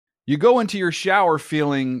You go into your shower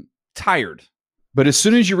feeling tired, but as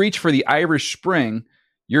soon as you reach for the Irish Spring,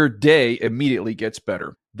 your day immediately gets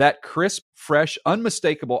better. That crisp, fresh,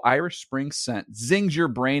 unmistakable Irish Spring scent zings your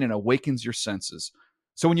brain and awakens your senses.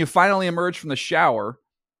 So when you finally emerge from the shower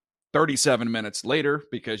 37 minutes later,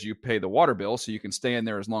 because you pay the water bill so you can stay in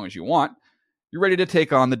there as long as you want, you're ready to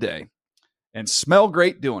take on the day and smell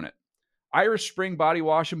great doing it. Irish Spring Body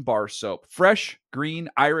Wash and Bar Soap. Fresh, green,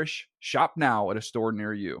 Irish. Shop now at a store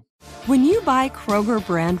near you. When you buy Kroger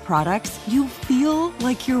brand products, you feel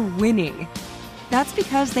like you're winning. That's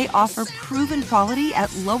because they offer proven quality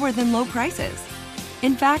at lower than low prices.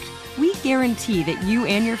 In fact, we guarantee that you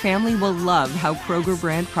and your family will love how Kroger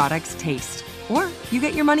brand products taste, or you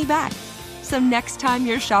get your money back. So next time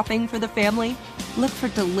you're shopping for the family, look for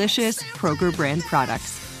delicious Kroger brand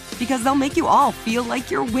products, because they'll make you all feel like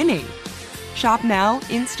you're winning. Shop now,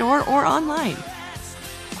 in-store, or online.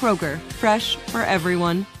 Kroger, fresh for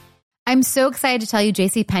everyone. I'm so excited to tell you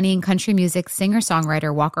JCPenney and country music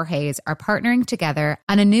singer-songwriter Walker Hayes are partnering together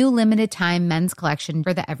on a new limited-time men's collection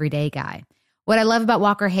for the everyday guy. What I love about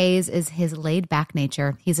Walker Hayes is his laid-back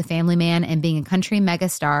nature. He's a family man, and being a country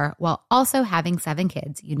megastar while also having 7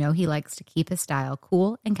 kids, you know he likes to keep his style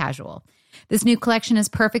cool and casual. This new collection is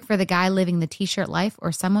perfect for the guy living the t-shirt life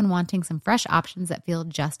or someone wanting some fresh options that feel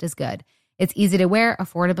just as good. It's easy to wear,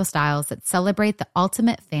 affordable styles that celebrate the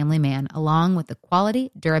ultimate family man, along with the quality,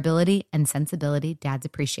 durability, and sensibility dads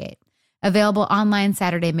appreciate. Available online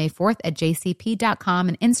Saturday, May 4th at jcp.com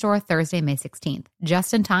and in-store Thursday, May 16th.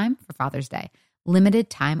 Just in time for Father's Day. Limited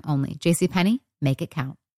time only. JCPenney, make it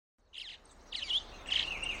count.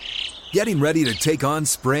 Getting ready to take on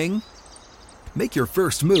spring? Make your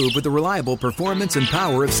first move with the reliable performance and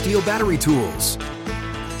power of Steel battery tools.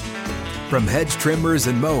 From hedge trimmers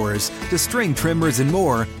and mowers to string trimmers and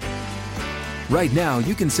more, right now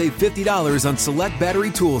you can save $50 on select battery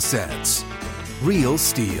tool sets. Real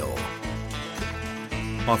Steel.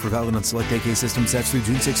 Offer valid on select AK system sets through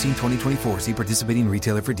June 16, 2024. See participating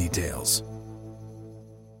retailer for details.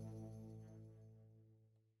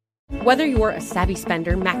 Whether you're a savvy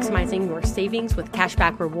spender maximizing your savings with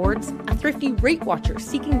cashback rewards, a thrifty rate watcher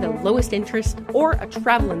seeking the lowest interest, or a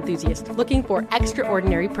travel enthusiast looking for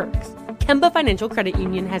extraordinary perks, Kemba Financial Credit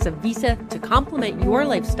Union has a visa to complement your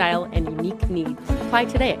lifestyle and unique needs. Apply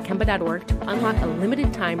today at Kemba.org to unlock a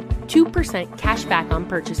limited time 2% cash back on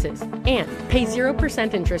purchases and pay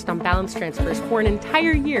 0% interest on balance transfers for an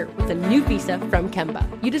entire year with a new visa from Kemba.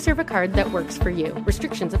 You deserve a card that works for you.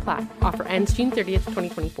 Restrictions apply. Offer ends June 30th,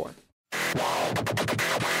 2024.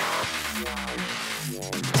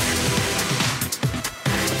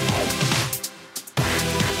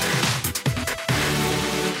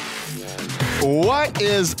 What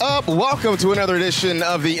is up? Welcome to another edition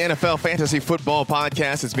of the NFL Fantasy Football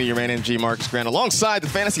Podcast. It's me, your man, MG Marcus Grant, alongside the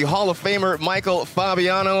Fantasy Hall of Famer, Michael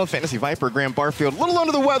Fabiano, Fantasy Viper, Graham Barfield. A little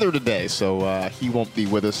under the weather today, so he won't be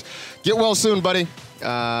with us. Get well soon, buddy.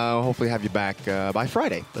 Hopefully have you back by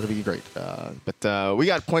Friday. That'll be great. But we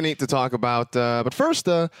got plenty to talk about. But first,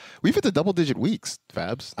 we've hit the double-digit weeks,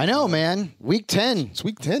 Fabs. I know, man. Week 10. It's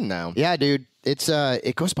week 10 now. Yeah, dude. It's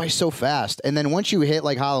it goes by so fast. And then once you hit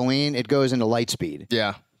like Halloween, it goes into light speed.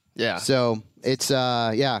 Yeah. Yeah. So it's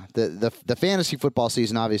the fantasy football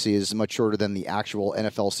season obviously is much shorter than the actual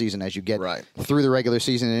NFL season as you get through the regular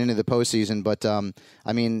season and into the postseason. But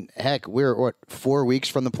I mean, heck, we're 4 weeks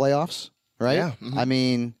from the playoffs, right? Yeah. Mm-hmm. I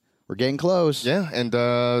mean, we're getting close. Yeah, and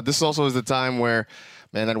this also is the time where,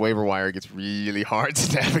 man, that waiver wire gets really hard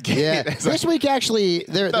to navigate. Yeah, this week actually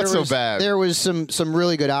there was some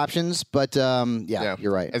really good options, but yeah,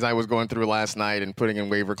 you're right. As I was going through last night and putting in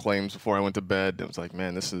waiver claims before I went to bed, I was like,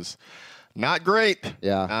 man, this is not great.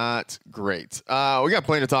 Yeah. Not great. We got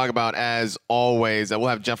plenty to talk about, as always. We'll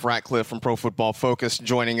have Jeff Ratcliffe from Pro Football Focus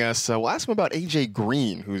joining us. We'll ask him about A.J.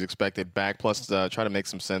 Green, who's expected back, plus try to make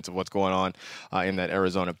some sense of what's going on in that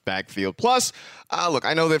Arizona backfield. Plus, look,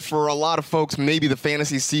 I know that for a lot of folks, maybe the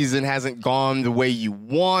fantasy season hasn't gone the way you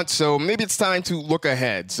want, so maybe it's time to look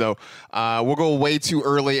ahead. So we'll go way too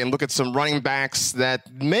early and look at some running backs that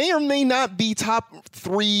may or may not be top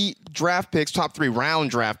 3 round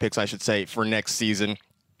draft picks, I should say, for next season.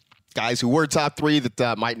 Guys who were top 3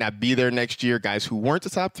 that might not be there next year. Guys who weren't the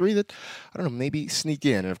top 3 that, I don't know, maybe sneak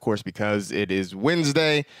in. And, of course, because it is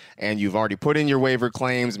Wednesday and you've already put in your waiver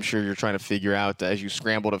claims, I'm sure you're trying to figure out as you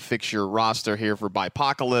scramble to fix your roster here for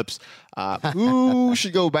Bipocalypse, who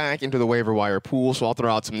should go back into the waiver wire pool. So I'll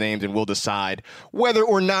throw out some names and we'll decide whether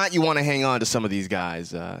or not you want to hang on to some of these guys.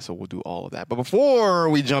 So we'll do all of that. But before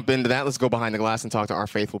we jump into that, let's go behind the glass and talk to our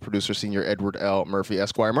faithful producer, Senior Edward L. Murphy,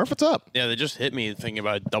 Esquire. Murph, what's up? Yeah, they just hit me thinking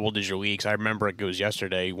about double-digit weeks. I remember it was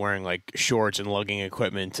yesterday wearing like shorts and lugging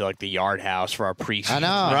equipment to like the yard house for our preseason. I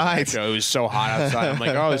know, right? Show. It was so hot outside. I'm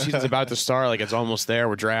like, oh, the season's about to start. Like it's almost there.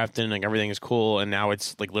 We're drafting. Like everything is cool. And now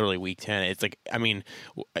it's like literally week 10. It's like, I mean,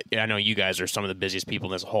 I know you guys are some of the busiest people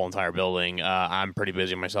in this whole entire building. I'm pretty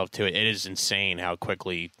busy myself too. It is insane how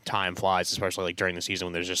quickly time flies, especially like during the season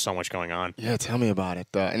when there's just so much going on. Yeah, tell me about it.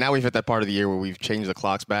 And now we've hit that part of the year where we've changed the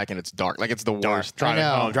clocks back and it's dark. Like it's the worst. Driving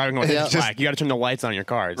home it's black. You got to turn the lights on your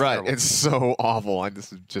car. It's right. terrible. It's so awful.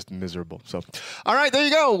 This is just miserable. So, all right, there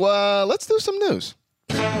you go. Let's do some news.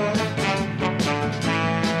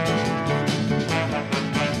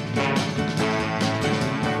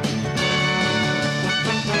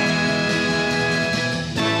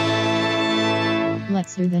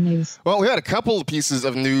 Let's do the news. Well, we had a couple of pieces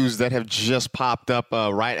of news that have just popped up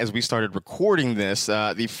right as we started recording this.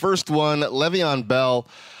 The first one, Le'Veon Bell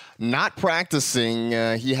not practicing.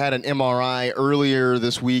 He had an MRI earlier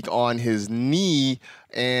this week on his knee.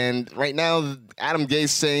 And right now, Adam Gase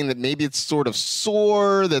saying that maybe it's sort of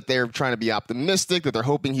sore, that they're trying to be optimistic, that they're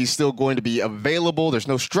hoping he's still going to be available. There's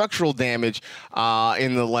no structural damage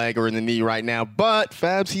in the leg or in the knee right now. But,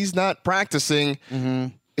 Fabs, he's not practicing.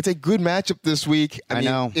 Mm-hmm. It's a good matchup this week. I mean,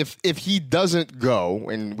 know. If he doesn't go,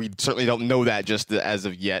 and we certainly don't know that just as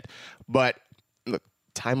of yet, but look,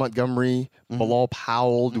 Ty Montgomery, Bilal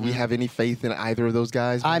Powell, do we have any faith in either of those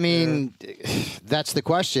guys? I mean, that's the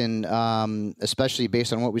question, especially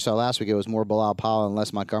based on what we saw last week. It was more Bilal Powell and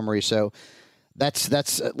less Montgomery. So that's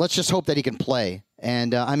let's just hope that he can play.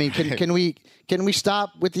 And, I mean, can we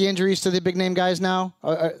stop with the injuries to the big-name guys now,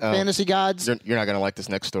 fantasy gods? You're not going to like this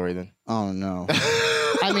next story then. Oh, no.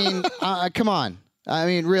 I mean, come on. I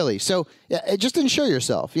mean, really. So just ensure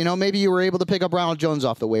yourself. You know, maybe you were able to pick up Ronald Jones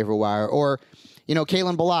off the waiver wire or, you know,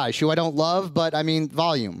 Kalen Ballage, who I don't love, but, I mean,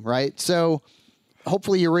 volume, right? So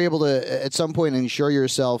hopefully you were able to, at some point, ensure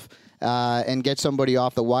yourself and get somebody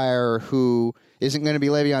off the wire who isn't going to be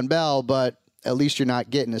Le'Veon Bell, but at least you're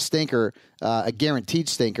not getting a stinker, a guaranteed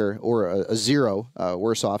stinker, or a zero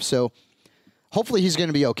worse off. So hopefully he's going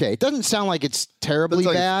to be okay. It doesn't sound like it's terribly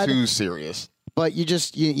bad. Too serious. But you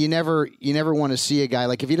just you never want to see a guy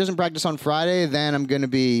like if he doesn't practice on Friday, then I'm going to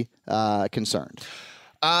be concerned.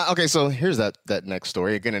 Okay, so here's that next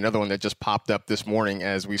story. Again, another one that just popped up this morning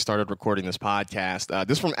as we started recording this podcast.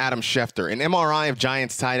 This from Adam Schefter. An MRI of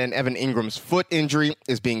Giants tight end Evan Ingram's foot injury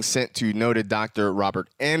is being sent to noted Dr. Robert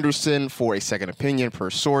Anderson for a second opinion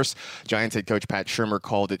per source. Giants head coach Pat Shurmur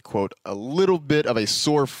called it, quote, a little bit of a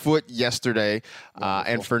sore foot yesterday.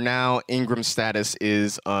 And for now, Ingram's status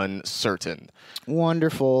is uncertain.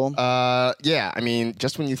 Wonderful. Yeah, I mean,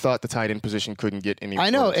 just when you thought the tight end position couldn't get any worse.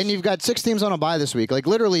 I know, and you've got 6 teams on a bye this week. Like,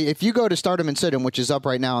 literally, if you go to Start 'em and Sit 'em, which is up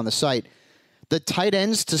right now on the site, the tight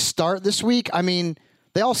ends to start this week, I mean,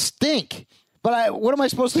 they all stink. But what am I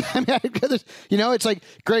supposed to – I mean, you know, it's like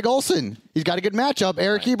Greg Olsen. He's got a good matchup.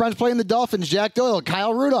 Eric Ebron's playing the Dolphins. Jack Doyle,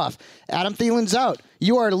 Kyle Rudolph, Adam Thielen's out.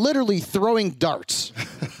 You are literally throwing darts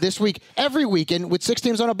this week. Every week, and with 6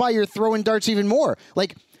 teams on a bye, you're throwing darts even more.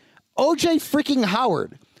 Like, O.J. freaking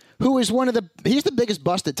Howard, who is he's the biggest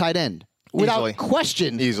bust at tight end. Without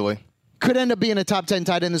question. Easily. Could end up being a top 10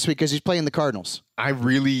 tight end this week because he's playing the Cardinals. I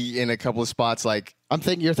really, in a couple of spots, like...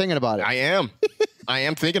 You're thinking about it. I am. I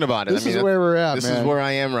am thinking about it. This is where we're at, This is where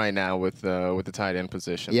I am right now with the tight end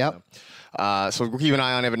position. Yep. So we'll keep an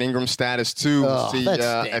eye on Evan Ingram's status, too. We'll see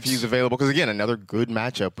if he's available. Because, again, another good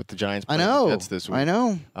matchup with the Giants. I know. This week. I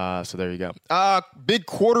know. So there you go. Big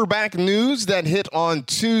quarterback news that hit on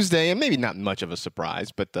Tuesday, and maybe not much of a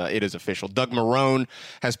surprise, but it is official. Doug Marrone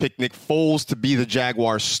has picked Nick Foles to be the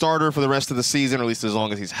Jaguars starter for the rest of the season, or at least as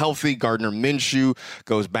long as he's healthy. Gardner Minshew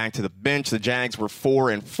goes back to the bench. The Jags were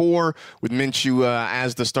 4-4 with Minshew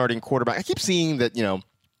as the starting quarterback. I keep seeing that, you know,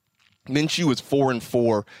 Minshew was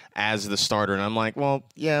 4-4 as the starter, and I'm like, well,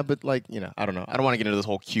 yeah, but like, you know, I don't know. I don't want to get into this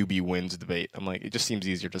whole QB wins debate. I'm like, it just seems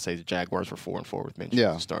easier to say the Jaguars were 4-4 with Minshew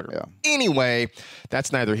as the starter. Yeah. Anyway,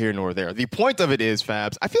 that's neither here nor there. The point of it is,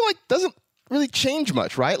 Fabs, I feel like doesn't really change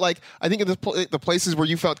much, right? Like, I think in the places where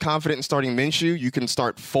you felt confident in starting Minshew, you can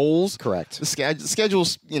start Foles. Correct. The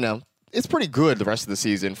schedule's, you know, it's pretty good the rest of the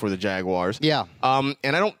season for the Jaguars. Yeah. And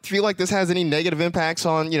I don't feel like this has any negative impacts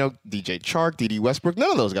on, you know, DJ Chark, D.D. Westbrook,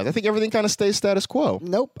 none of those guys. I think everything kind of stays status quo.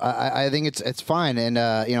 Nope. I think it's fine. And,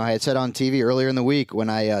 you know, I had said on TV earlier in the week when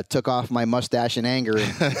I took off my mustache in anger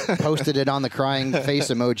and posted it on the crying face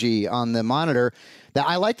emoji on the monitor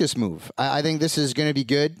I like this move. I think this is going to be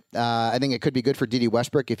good. I think it could be good for Dede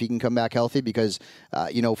Westbrook if he can come back healthy because,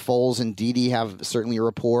 Foles and Dede have certainly a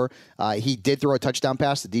rapport. He did throw a touchdown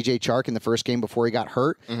pass to DJ Chark in the first game before he got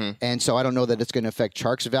hurt. Mm-hmm. And so I don't know that it's going to affect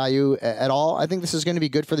Chark's value at all. I think this is going to be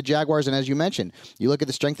good for the Jaguars. And as you mentioned, you look at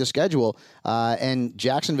the strength of schedule, and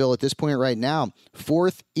Jacksonville at this point right now,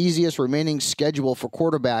 4th easiest remaining schedule for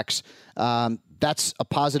quarterbacks. That's a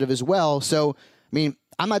positive as well. So,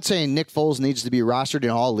 I'm not saying Nick Foles needs to be rostered in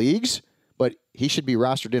all leagues, but he should be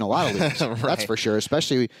rostered in a lot of leagues. Right. That's for sure,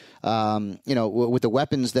 especially, with the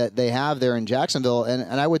weapons that they have there in Jacksonville.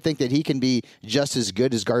 And I would think that he can be just as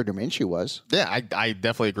good as Gardner Minshew was. Yeah, I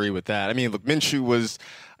definitely agree with that. Look, Minshew was...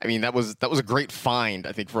 that was a great find,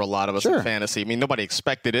 I think, for a lot of us in fantasy. Nobody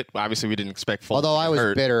expected it. Obviously, we didn't expect Foles. Although I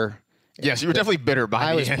was bitter. Yes, you were definitely bitter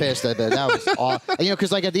by I was pissed at that. That was awful.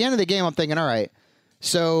 Because at the end of the game, I'm thinking, all right,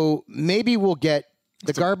 so maybe we'll get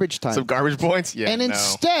the garbage time. Some garbage points? Yeah. And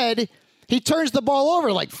instead, he turns the ball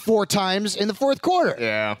over 4 times in the fourth quarter.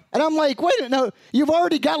 Yeah. And I'm like, wait, no, you've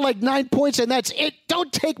already got 9 points, and that's it.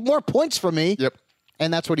 Don't take more points from me. Yep.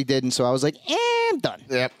 And that's what he did. And so I was like, I'm done.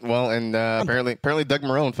 Yep. Well, and apparently Doug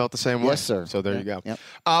Marrone felt the same way. Yes, sir. So there you go. Yep.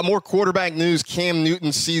 More quarterback news. Cam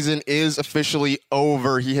Newton's season is officially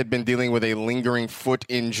over. He had been dealing with a lingering foot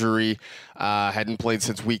injury. Hadn't played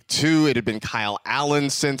since week 2. It had been Kyle Allen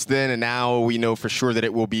since then. And now we know for sure that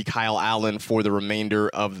it will be Kyle Allen for the remainder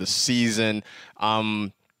of the season. I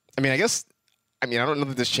don't know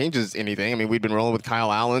that this changes anything. We've been rolling with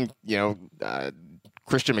Kyle Allen,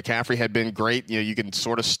 Christian McCaffrey had been great. You can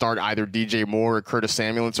sort of start either DJ Moore or Curtis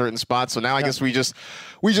Samuel in certain spots. So now I guess we just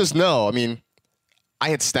know. I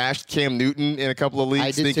had stashed Cam Newton in a couple of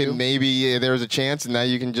leagues thinking maybe there was a chance, and now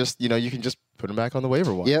you can just put him back on the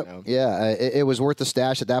waiver wire. Yep. Yeah. It was worth the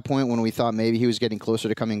stash at that point when we thought maybe he was getting closer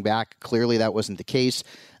to coming back. Clearly that wasn't the case.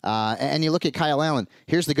 And you look at Kyle Allen.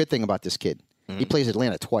 Here's the good thing about this kid. Mm-hmm. He plays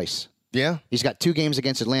Atlanta twice. Yeah. He's got 2 games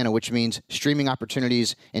against Atlanta, which means streaming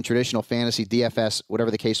opportunities in traditional fantasy, DFS,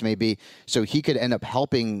 whatever the case may be. So he could end up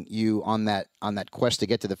helping you on that quest to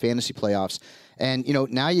get to the fantasy playoffs. And,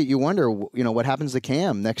 now you wonder, what happens to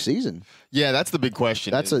Cam next season? Yeah, that's the big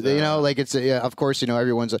question. That's of course,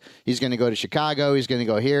 everyone's he's going to go to Chicago. He's going to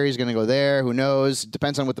go here. He's going to go there. Who knows?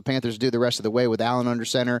 Depends on what the Panthers do the rest of the way with Allen under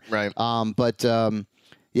center. Right.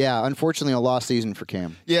 Yeah, unfortunately, a lost season for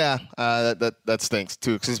Cam. Yeah, that stinks,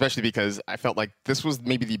 too, especially because I felt like this was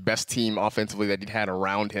maybe the best team offensively that he'd had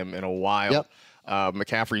around him in a while. Yep.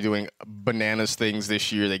 McCaffrey doing bananas things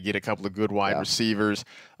this year. They get a couple of good wide receivers.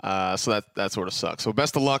 So that sort of sucks. So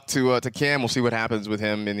best of luck to Cam. We'll see what happens with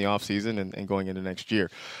him in the offseason and going into next year.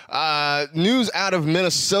 News out of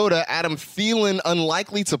Minnesota. Adam Thielen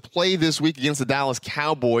unlikely to play this week against the Dallas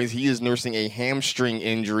Cowboys. He is nursing a hamstring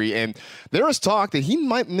injury, and there is talk that he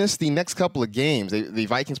might miss the next couple of games. The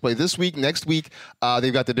Vikings play this week. Next week,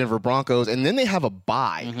 they've got the Denver Broncos, and then they have a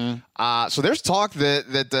bye. Mm-hmm. So there's talk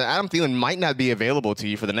that Adam Thielen might not be available to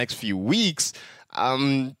you for the next few weeks.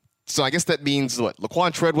 So I guess that means what?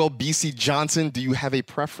 Laquan Treadwell, BC Johnson. Do you have a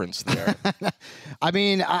preference there? I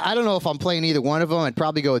don't know if I'm playing either one of them. I'd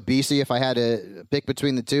probably go with BC if I had to pick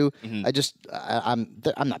between the two.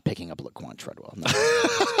 Mm-hmm. I'm not picking up Laquan Treadwell.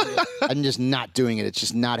 I'm just not doing it. It's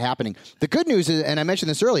just not happening. The good news is, and I mentioned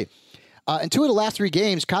this early, in 2 of the last 3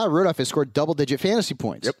 games, Kyle Rudolph has scored double-digit fantasy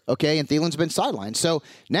points. Yep. Okay, and Thielen's been sidelined. So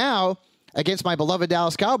now, against my beloved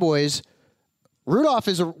Dallas Cowboys, Rudolph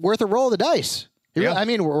is worth a roll of the dice. Yeah.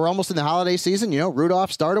 We're almost in the holiday season.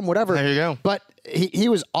 Rudolph, stardom, whatever. There you go. But he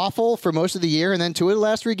was awful for most of the year, and then 2 of the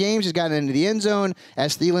last 3 games, he's gotten into the end zone.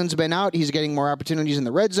 As Thielen's been out, he's getting more opportunities in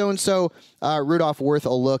the red zone. So Rudolph worth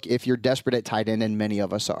a look if you're desperate at tight end, and many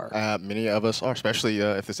of us are. Many of us are, especially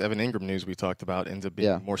if this Evan Ingram news we talked about ends up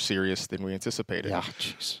being more serious than we anticipated. Yeah,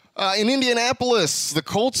 jeez. In Indianapolis, the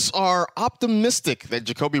Colts are optimistic that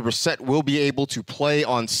Jacoby Brissett will be able to play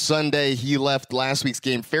on Sunday. He left last week's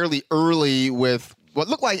game fairly early with what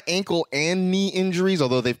looked like ankle and knee injuries,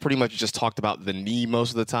 although they've pretty much just talked about the knee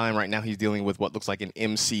most of the time. Right now he's dealing with what looks like an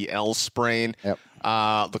MCL sprain. Yep.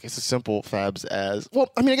 Look, it's as simple, Fabs, as...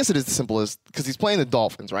 Well, I guess it is as simple as... Because he's playing the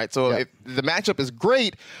Dolphins, right? So if the matchup is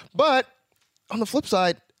great, but on the flip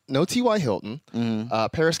side... No T.Y. Hilton. Mm-hmm.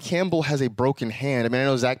 Paris Campbell has a broken hand. I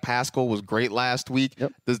know Zach Pascal was great last week.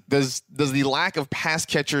 Yep. Does the lack of pass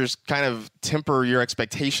catchers kind of temper your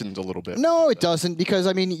expectations a little bit? No, it doesn't, because,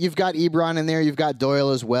 you've got Ebron in there. You've got Doyle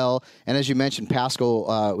as well. And as you mentioned,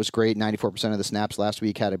 Pascal was great. 94% of the snaps last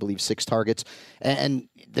week, had, I believe, 6 targets. And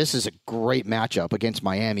this is a great matchup against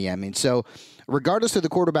Miami. So regardless of the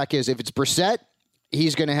quarterback is, if it's Brissett,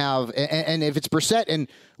 he's going to have, and if it's Brissett, and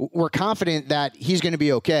we're confident that he's going to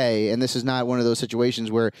be okay, and this is not one of those situations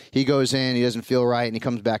where he goes in, he doesn't feel right, and he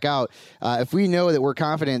comes back out. If we know that we're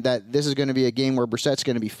confident that this is going to be a game where Brissett's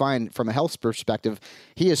going to be fine from a health perspective,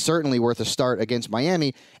 he is certainly worth a start against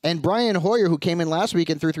Miami. And Brian Hoyer, who came in last week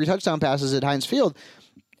and threw 3 touchdown passes at Heinz Field,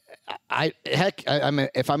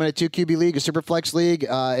 if I'm in a 2 QB league, a super flex league,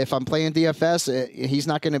 if I'm playing DFS, he's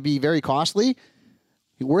not going to be very costly.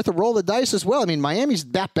 Worth a roll of the dice as well. I mean, Miami's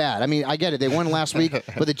that bad. I mean, I get it. They won last week,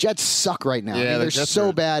 but the Jets suck right now. Yeah, they're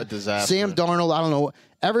so bad. Sam Darnold, I don't know.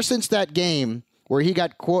 Ever since that game where he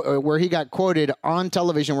got quoted on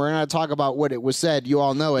television, we're going to talk about what it was said. You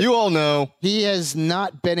all know it. You all know. He has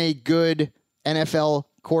not been a good NFL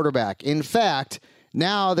quarterback. In fact,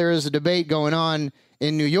 now there is a debate going on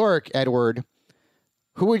in New York, Edward.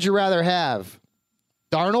 Who would you rather have,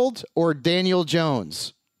 Darnold or Daniel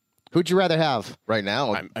Jones? Who'd you rather have? Right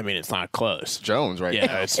now? I mean, it's not close. Jones right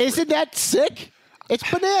now. Isn't that sick? It's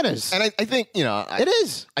bananas. And I think, it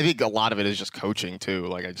is. I think a lot of it is just coaching, too.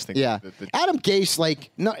 Like, I just think. Yeah. Adam Gase,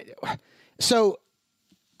 no. So,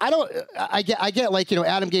 I get like,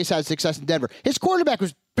 Adam Gase had success in Denver. His quarterback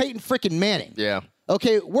was Peyton freaking Manning. Yeah.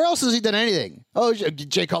 Okay, where else has he done anything? Oh,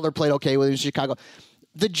 Jay Cutler played okay with him in Chicago.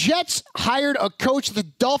 The Jets hired a coach the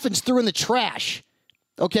Dolphins threw in the trash.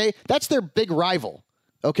 Okay? That's their big rival.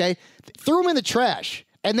 Okay? Threw him in the trash,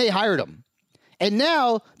 and they hired him. And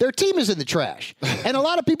now their team is in the trash. And a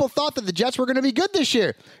lot of people thought that the Jets were going to be good this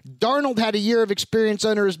year. Darnold had a year of experience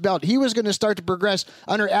under his belt. He was going to start to progress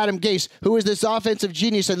under Adam Gase, who is this offensive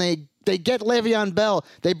genius, and they get Le'Veon Bell.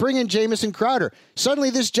 They bring in Jamison Crowder. Suddenly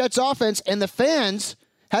this Jets offense and the fans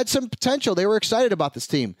had some potential. They were excited about this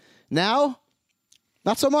team. Now,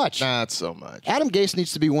 not so much. Not so much. Adam Gase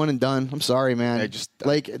needs to be one and done. I'm sorry, man.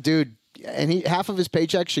 Dude, and half of his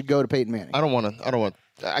paycheck should go to Peyton Manning. I don't want.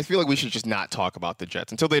 I feel like we should just not talk about the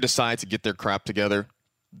Jets until they decide to get their crap together.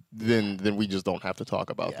 Then we just don't have to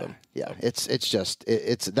talk about them. Yeah, it's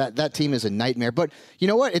that team is a nightmare. But you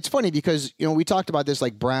know what? It's funny because we talked about this,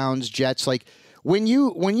 like Browns, Jets. Like when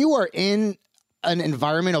you are in an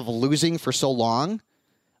environment of losing for so long,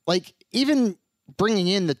 like even bringing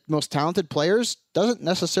in the most talented players doesn't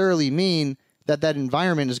necessarily mean that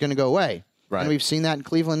environment is going to go away. Right. And we've seen that in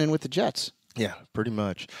Cleveland and with the Jets. Yeah, pretty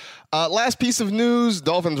much. Last piece of news,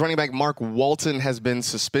 Dolphins running back Mark Walton has been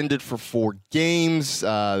suspended for 4 games.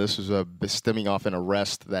 This was stemming off an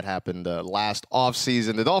arrest that happened last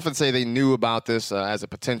offseason. The Dolphins say they knew about this as a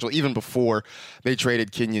potential even before they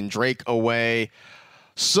traded Kenyon Drake away.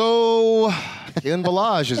 So, Kalen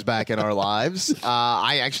Ballage is back in our lives.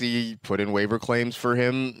 I actually put in waiver claims for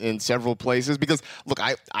him in several places because, look,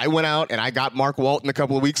 I went out and I got Mark Walton a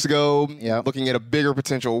couple of weeks ago, looking at a bigger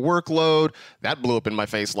potential workload. That blew up in my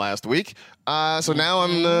face last week. So now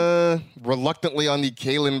I'm reluctantly on the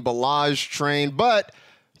Kalen Ballage train, but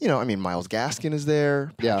Myles Gaskin is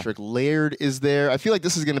there. Patrick Laird is there. I feel like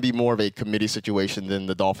this is going to be more of a committee situation than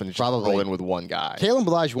the Dolphins just roll in with one guy. Kalen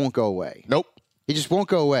Ballage won't go away. Nope. He just won't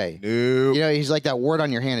go away. Nope. He's like that wart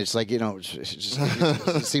on your hand. It's like,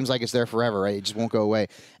 it seems like it's there forever, right? It just won't go away.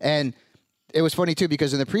 And it was funny, too,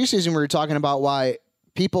 because in the preseason, we were talking about why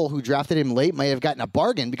people who drafted him late may have gotten a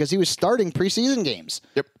bargain because he was starting preseason games.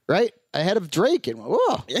 Yep. Right? Ahead of Drake. And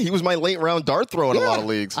whoa. Yeah, he was my late round dart throw in a lot of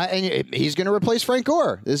leagues. And he's going to replace Frank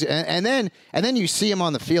Gore. And then you see him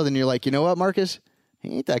on the field and you're like, you know what, Marcus?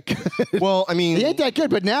 He ain't that good. Well, I mean, he ain't that good.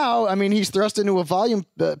 But now, he's thrust into a volume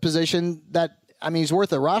position that, he's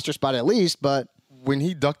worth a roster spot at least, but when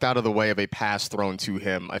he ducked out of the way of a pass thrown to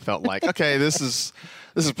him, I felt like, okay, this is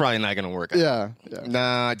probably not going to work out. Yeah.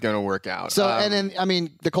 Not going to work out. So, and then,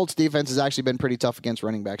 the Colts defense has actually been pretty tough against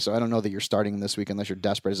running backs, so I don't know that you're starting this week unless you're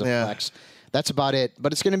desperate as a flex. That's about it.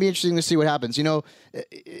 But it's going to be interesting to see what happens.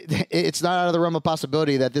 It's not out of the realm of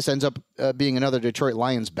possibility that this ends up being another Detroit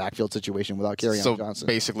Lions backfield situation without Kerryon Johnson. So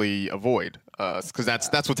basically avoid, because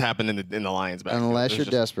that's what's happened in the Lions backfield. Unless you're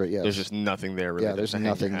desperate, yes. There's just nothing there really. Yeah, there's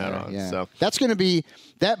nothing there. On, yeah. So. That's going to be,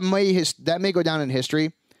 that may go down in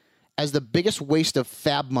history as the biggest waste of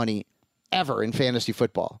fab money ever in fantasy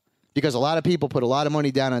football. Because a lot of people put a lot of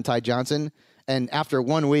money down on Ty Johnson, and after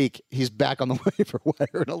 1 week, he's back on the waiver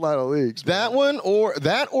wire in a lot of leagues. That one,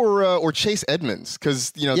 or Chase Edmonds,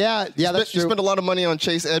 because that's true. You spent a lot of money on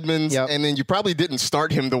Chase Edmonds, and then you probably didn't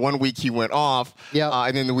start him the 1 week he went off.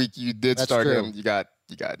 And then the week you did start him, you got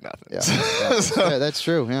nothing. Yeah, that's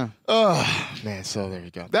true. Yeah. Oh man, so there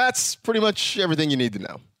you go. That's pretty much everything you need to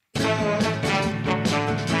know.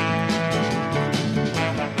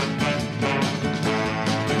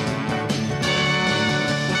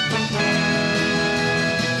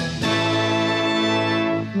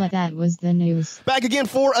 That was the news. Back again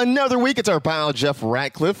for another week. It's our pal Jeff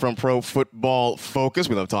Ratcliffe from Pro Football Focus.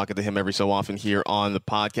 We love talking to him every so often here on the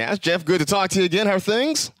podcast. Jeff, good to talk to you again. How are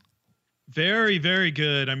things? Very, very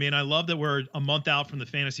good. I mean, I love that we're a month out from the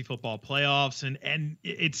fantasy football playoffs, and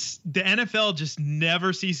it's the NFL just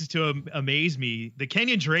never ceases to amaze me. The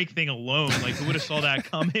Kenyon Drake thing alone, like who would have saw that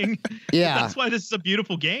coming? Yeah, that's why this is a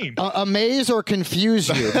beautiful game. Amaze or confuse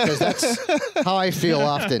you, because that's how I feel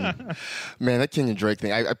often. Man, that Kenyon Drake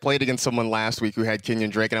thing. I played against someone last week who had Kenyon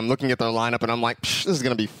Drake, and I'm looking at their lineup, and I'm like, this is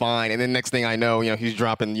gonna be fine. And then next thing I know, he's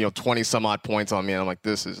dropping 20 some odd points on me, and I'm like,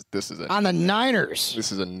 this is on the Niners.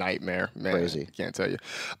 This is a nightmare. Man, crazy. Can't tell you.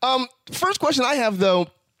 First question I have, though,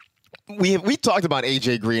 we talked about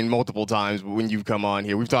AJ Green multiple times when you've come on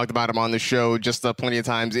here. We've talked about him on the show just plenty of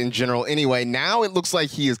times in general. Anyway, now it looks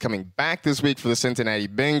like he is coming back this week for the Cincinnati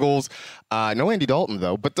Bengals. No Andy Dalton,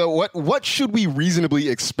 though. But what should we reasonably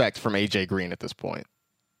expect from AJ Green at this point?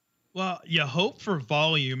 Well, you hope for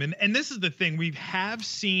volume. And this is the thing. We have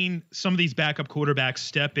seen some of these backup quarterbacks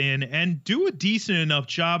step in and do a decent enough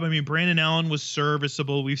job. I mean, Brandon Allen was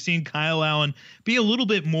serviceable. We've seen Kyle Allen be a little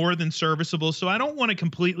bit more than serviceable. So I don't want to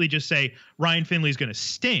completely just say Ryan Finley's going to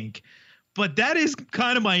stink. But that is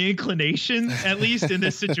kind of my inclination, at least in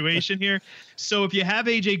this situation here. So if you have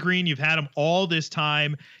AJ Green, you've had him all this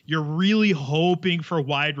time. You're really hoping for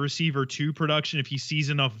wide receiver 2 production if he sees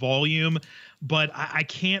enough volume. But I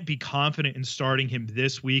can't be confident in starting him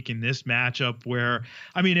this week in this matchup where,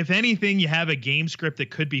 I mean, if anything, you have a game script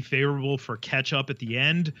that could be favorable for catch up at the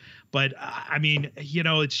end. But I mean,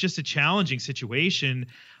 it's just a challenging situation.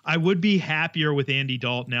 I would be happier with Andy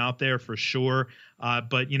Dalton out there for sure.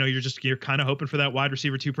 But you're kind of hoping for that wide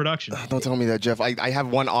receiver 2 production. Don't tell me that, Jeff. I have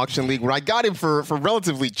one auction league where I got him for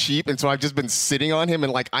relatively cheap, and so I've just been sitting on him,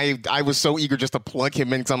 and I was so eager just to plug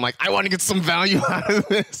him in because I'm like, I want to get some value out of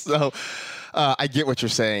this. So I get what you're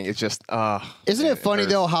saying. It's just isn't it funny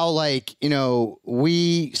though how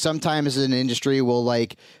we sometimes as an industry will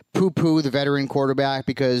poo-poo the veteran quarterback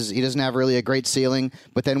because he doesn't have really a great ceiling.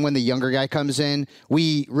 But then when the younger guy comes in,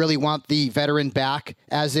 we really want the veteran back,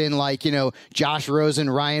 as in Josh Rosen,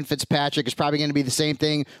 Ryan Fitzpatrick is probably going to be the same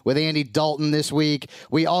thing with Andy Dalton this week.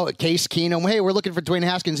 Case Keenum. Hey, we're looking for Dwayne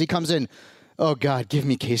Haskins. He comes in. Oh, God, give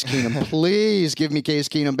me Case Keenum. Please give me Case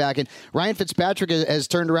Keenum back. And Ryan Fitzpatrick has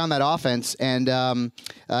turned around that offense, and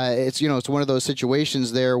it's one of those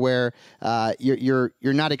situations there where you're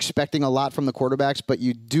not expecting a lot from the quarterbacks, but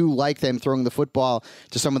you do like them throwing the football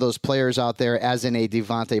to some of those players out there, as in a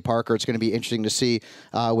Devontae Parker. It's going to be interesting to see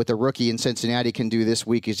what the rookie in Cincinnati can do this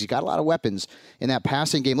week, because he's got a lot of weapons in that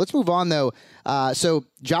passing game. Let's move on, though. So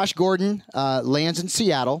Josh Gordon lands in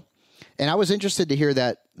Seattle. And I was interested to hear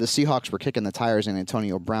that the Seahawks were kicking the tires in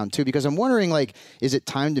Antonio Brown, too, because I'm wondering, is it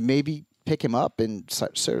time to maybe pick him up and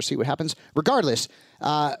sort of see what happens? Regardless,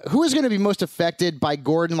 who is going to be most affected by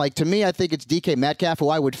Gordon? To me, I think it's DK Metcalf, who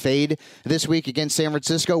I would fade this week against San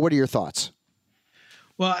Francisco. What are your thoughts?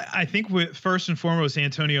 Well, I think first and foremost,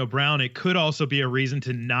 Antonio Brown, it could also be a reason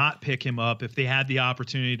to not pick him up if they had the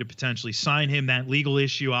opportunity to potentially sign him. That legal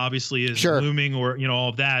issue obviously is looming, or, all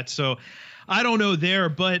of that. So I don't know there,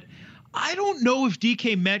 but I don't know if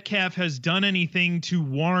DK Metcalf has done anything to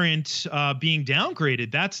warrant being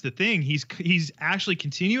downgraded. That's the thing. He's actually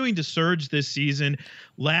continuing to surge this season.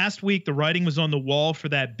 Last week, the writing was on the wall for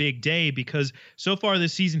that big day, because so far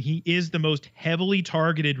this season, he is the most heavily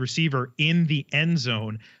targeted receiver in the end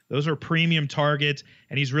zone. Those are premium targets,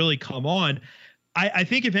 and he's really come on. I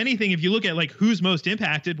think if anything, if you look at who's most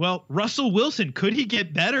impacted, well, Russell Wilson, could he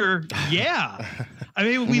get better? Yeah. I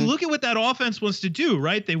mean, we look at what that offense wants to do,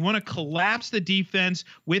 right? They want to collapse the defense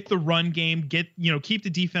with the run game, keep the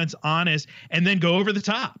defense honest, and then go over the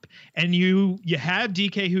top. And you have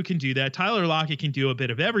DK who can do that. Tyler Lockett can do a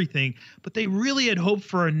bit of everything, but they really had hoped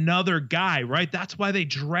for another guy, right? That's why they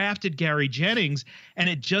drafted Gary Jennings, and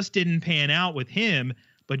it just didn't pan out with him.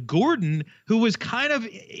 But Gordon, who was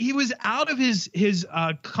he was out of his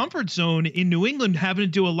comfort zone in New England, having to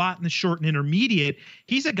do a lot in the short and intermediate.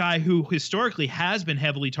 He's a guy who historically has been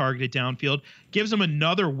heavily targeted downfield, gives him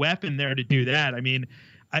another weapon there to do that. I mean,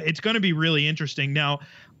 it's going to be really interesting. Now,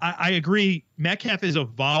 I agree. Metcalf is a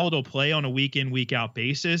volatile play on a week in, week out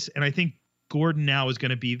basis. And I think Gordon now is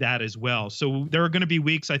going to be that as well. So there are going to be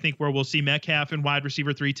weeks, I think, where we'll see Metcalf in wide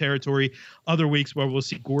receiver 3 territory, other weeks where we'll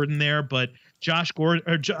see Gordon there. But Josh Gordon,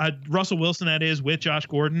 or Russell Wilson, that is, with Josh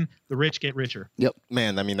Gordon, the rich get richer. Yep,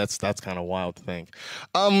 man. I mean, that's kind of wild to think.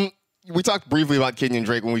 We talked briefly about Kenyon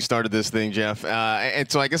Drake when we started this thing, Jeff.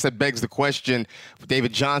 And so I guess that begs the question,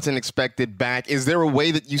 David Johnson expected back. Is there a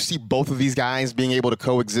way that you see both of these guys being able to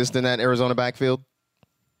coexist in that Arizona backfield?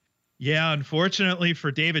 Yeah, unfortunately for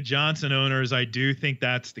David Johnson owners, I do think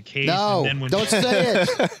that's the case. No, and then don't say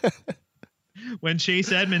it. When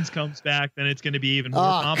Chase Edmonds comes back, then it's going to be even more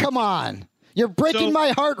complicated. Come on. You're breaking my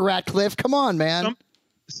heart, Ratcliffe. Come on, man.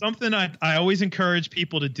 Something I always encourage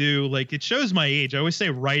people to do, like, it shows my age. I always say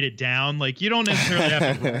write it down. Like, you don't necessarily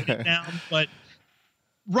have to write it down, but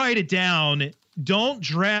write it down. Don't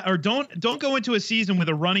go into a season with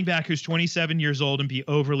a running back who's 27 years old and be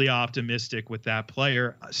overly optimistic with that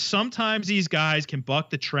player. Sometimes these guys can buck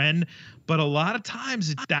the trend, but a lot of times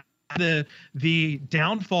it's that the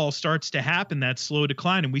downfall starts to happen, that slow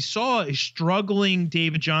decline. And we saw a struggling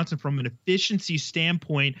David Johnson from an efficiency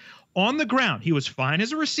standpoint on the ground. He was fine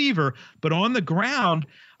as a receiver, but on the ground,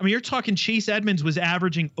 I mean, you're talking Chase Edmonds was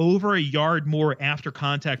averaging over a yard more after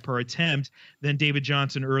contact per attempt than David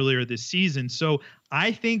Johnson earlier this season. So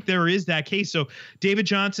I think there is that case. So David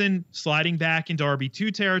Johnson sliding back into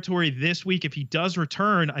RB2 territory this week. If he does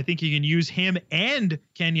return, I think you can use him and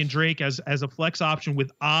Kenyon Drake as a flex option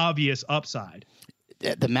with obvious upside.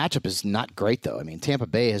 The matchup is not great, though. I mean, Tampa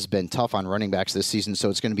Bay has been tough on running backs this season, so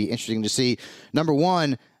it's going to be interesting to see, number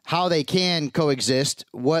one, how they can coexist,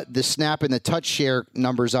 what the snap and the touch share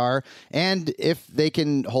numbers are, and if they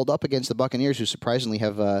can hold up against the Buccaneers, who surprisingly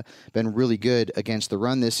have been really good against the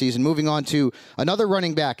run this season. Moving on to another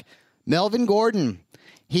running back, Melvin Gordon.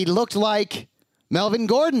 He looked like Melvin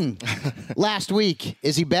Gordon last week.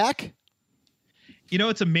 Is he back? You know,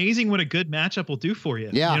 it's amazing what a good matchup will do for you.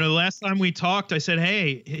 Yeah. You know, the last time we talked, I said,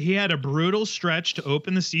 hey, he had a brutal stretch to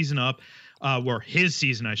open the season up. Or his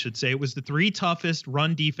season, I should say. It was the 3 toughest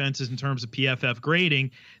run defenses in terms of PFF grading.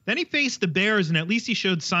 Then he faced the Bears, and at least he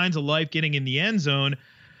showed signs of life getting in the end zone.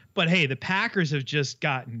 But, hey, the Packers have just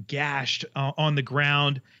gotten gashed on the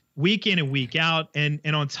ground week in and week out. And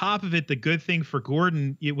on top of it, the good thing for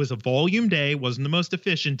Gordon, it was a volume day, wasn't the most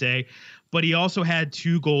efficient day, but he also had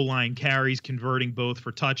 2 goal line carries, converting both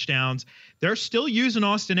for touchdowns. They're still using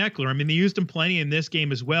Austin Eckler. I mean, they used him plenty in this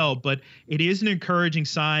game as well, but it is an encouraging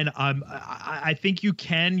sign. I think you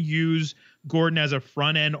can use Gordon as a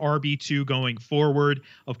front-end RB2 going forward.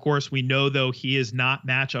 Of course, we know, though, he is not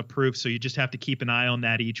matchup proof, so you just have to keep an eye on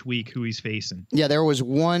that each week, who he's facing. Yeah, there was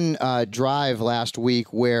one drive last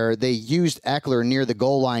week where they used Eckler near the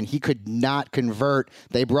goal line. He could not convert.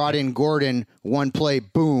 They brought in Gordon, one play,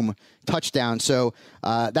 boom, touchdown. So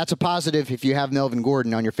that's a positive if you have Melvin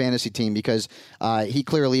Gordon on your fantasy team, because he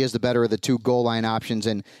clearly is the better of the 2 goal line options.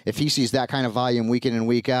 And if he sees that kind of volume week in and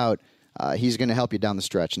week out, he's going to help you down the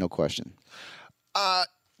stretch, no question.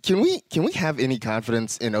 Can we have any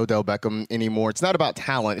confidence in Odell Beckham anymore? It's not about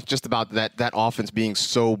talent. It's just about that offense being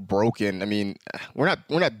so broken. I mean, we're not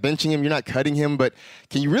benching him. You're not cutting him, but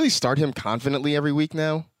can you really start him confidently every week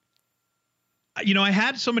now? You know, I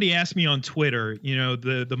had somebody ask me on Twitter, you know,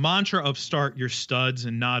 the mantra of start your studs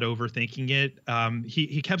and not overthinking it.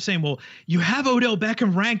 He kept saying, well, you have Odell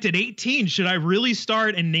Beckham ranked at 18. Should I really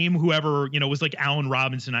start and name whoever, you know, was like Allen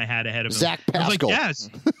Robinson I had ahead of him? Zach Pascal. I was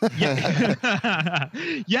like,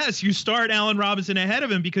 yes. Yes, you start Allen Robinson ahead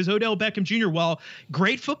of him, because Odell Beckham Jr., while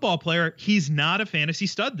great football player, he's not a fantasy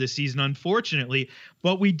stud this season, unfortunately.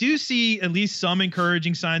 But we do see at least some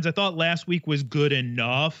encouraging signs. I thought last week was good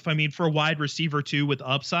enough. I mean, for a wide receiver too with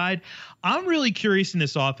upside. I'm really curious in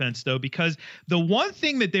this offense, though, because the one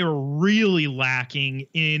thing that they were really lacking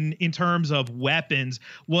in terms of weapons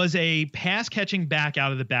was a pass catching back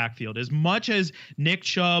out of the backfield. As much as Nick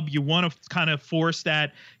Chubb, you want to kind of force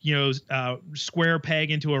that, you know, square peg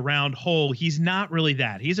into a round hole. He's not really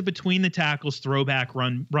that. He's a between the tackles throwback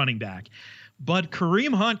running back. But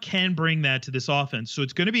Kareem Hunt can bring that to this offense. So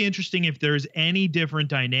it's going to be interesting if there's any different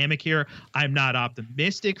dynamic here. I'm not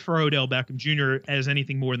optimistic for Odell Beckham Jr. as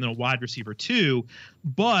anything more than a wide receiver 2,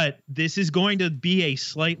 but this is going to be a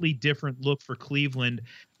slightly different look for Cleveland,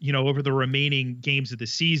 you know, over the remaining games of the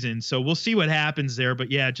season. So we'll see what happens there.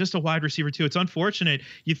 But yeah, just a wide receiver 2. It's unfortunate.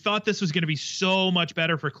 You thought this was going to be so much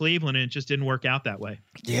better for Cleveland, and it just didn't work out that way.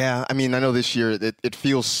 Yeah, I mean, I know this year it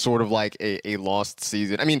feels sort of like a lost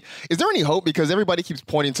season. I mean, is there any hope? Because everybody keeps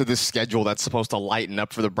pointing to this schedule that's supposed to lighten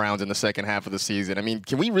up for the Browns in the second half of the season. I mean,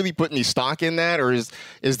 can we really put any stock in that, or is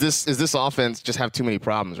this offense just have too many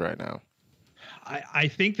problems right now? I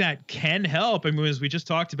think that can help. I mean, as we just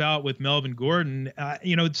talked about with Melvin Gordon,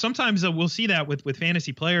 you know, sometimes we'll see that with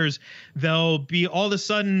fantasy players. They'll be all of a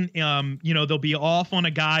sudden, you know, they'll be off on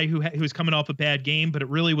a guy who's coming off a bad game, but it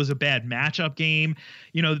really was a bad matchup game.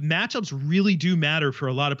 You know, matchups really do matter for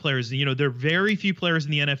a lot of players. You know, there are very few players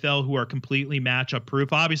in the NFL who are completely matchup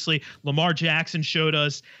proof. Obviously, Lamar Jackson showed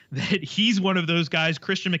us that he's one of those guys.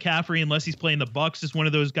 Christian McCaffrey, unless he's playing the Bucs, is one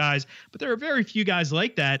of those guys. But there are very few guys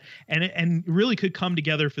like that, and really could come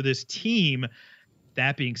together for this team.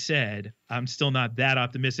 That being said, I'm still not that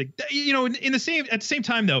optimistic. You know, at the same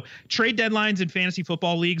time though, trade deadlines in fantasy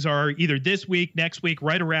football leagues are either this week, next week,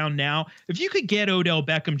 right around now. If you could get Odell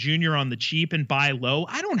Beckham Jr. on the cheap and buy low,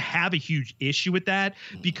 I don't have a huge issue with that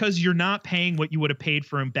because you're not paying what you would have paid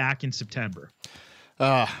for him back in September.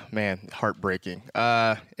 Man, heartbreaking.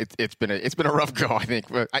 It's been a rough go, I think.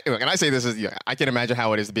 And I say this as I can imagine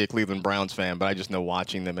how it is to be a Cleveland Browns fan, but I just know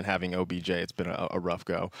watching them and having OBJ, it's been a rough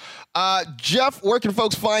go. Jeff, where can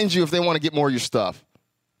folks find you if they want to get more of your stuff?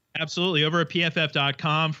 Absolutely. Over at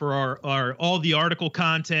pff.com for our all the article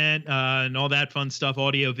content and all that fun stuff,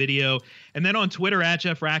 audio, video. And then on Twitter at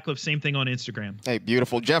Jeff Ratcliffe, same thing on Instagram. Hey,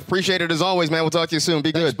 beautiful. Jeff, appreciate it as always, man. We'll talk to you soon.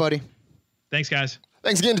 Be good, buddy. Thanks, guys.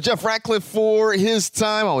 Thanks again to Jeff Ratcliffe for his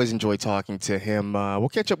time. Always enjoy talking to him. We'll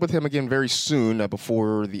catch up with him again very soon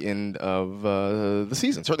before the end of the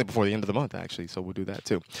season. Certainly before the end of the month, actually. So we'll do that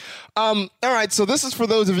too. All right. So this is for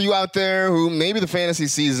those of you out there who maybe the fantasy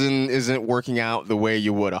season isn't working out the way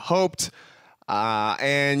you would have hoped.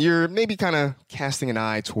 And you're maybe kind of casting an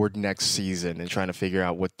eye toward next season and trying to figure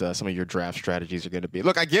out what some of your draft strategies are going to be.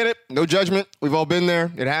 Look, I get it. No judgment. We've all been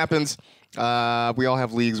there. It happens. We all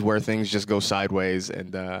have leagues where things just go sideways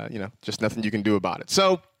and, just nothing you can do about it.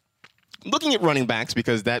 So looking at running backs,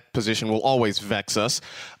 because that position will always vex us,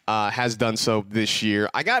 has done so this year.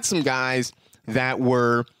 I got some guys that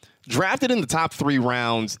were drafted in the top 3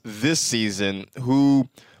 rounds this season who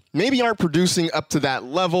maybe aren't producing up to that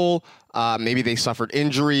level. Maybe they suffered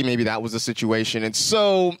injury. Maybe that was the situation. And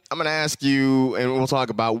so I'm going to ask you, and we'll talk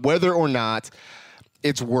about whether or not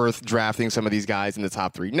it's worth drafting some of these guys in the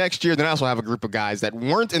top 3 next year. Then I also have a group of guys that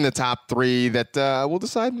weren't in the top 3 that we'll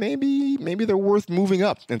decide maybe they're worth moving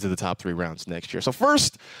up into the top 3 rounds next year. So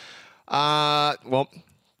first, Todd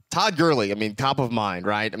Gurley, top of mind,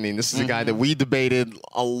 right? This is a guy that we debated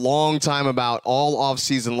a long time about, all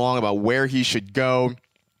offseason long, about where he should go.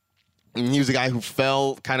 And he was a guy who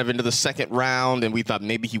fell kind of into the second round, and we thought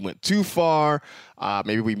maybe he went too far.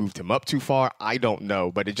 Maybe we moved him up too far. I don't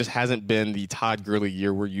know, but it just hasn't been the Todd Gurley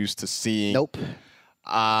year we're used to seeing. Nope.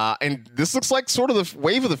 And this looks like sort of the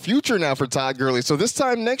wave of the future now for Todd Gurley. So this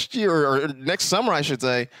time next year, or next summer, I should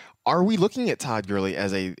say, are we looking at Todd Gurley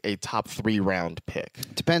as a top 3 round pick?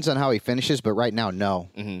 Depends on how he finishes, but right now, no.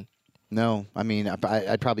 Mm-hmm. No.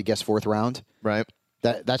 I'd probably guess 4th round. Right.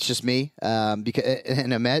 That's just me.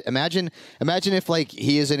 Imagine if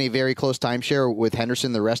he is in a very close timeshare with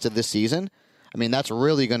Henderson the rest of this season. That's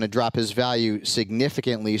really going to drop his value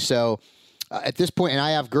significantly. So at this point, and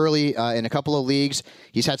I have Gurley in a couple of leagues.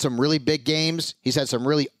 He's had some really big games. He's had some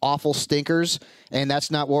really awful stinkers, and that's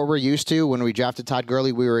not what we're used to. When we drafted Todd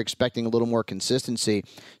Gurley, we were expecting a little more consistency.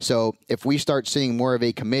 So if we start seeing more of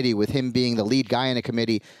a committee with him being the lead guy in a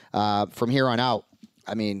committee from here on out,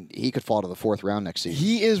 he could fall to the 4th round next season.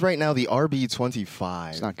 He is right now the RB25.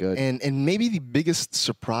 It's not good. And maybe the biggest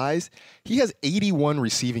surprise, he has 81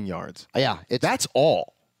 receiving yards. Yeah. That's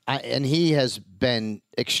all. And he has been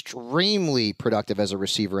extremely productive as a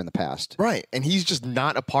receiver in the past. Right. And he's just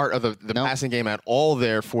not a part of the passing game at all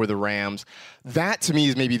there for the Rams. That, to me,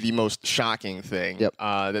 is maybe the most shocking thing. Yep.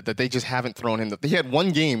 That they just haven't thrown him. He had one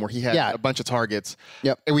game where he had a bunch of targets.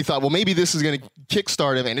 Yep. And we thought, well, maybe this is going to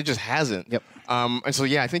kickstart him, and it just hasn't. Yep. And so,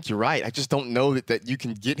 I think you're right. I just don't know that you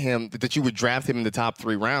can get him, that you would draft him in the top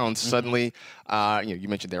 3 rounds. Mm-hmm. Suddenly, you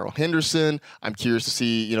mentioned Darrell Henderson. I'm curious to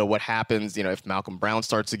see, what happens, if Malcolm Brown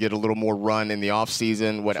starts to get a little more run in the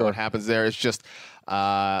offseason, what happens there. It's just,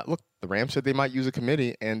 look, the Rams said they might use a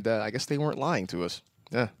committee, and I guess they weren't lying to us.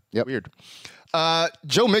 Yeah, weird.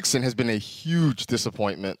 Joe Mixon has been a huge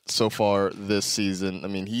disappointment so far this season.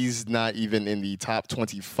 He's not even in the top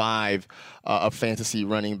 25 of fantasy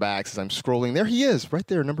running backs. As I'm scrolling, there he is, right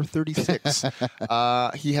there, number 36.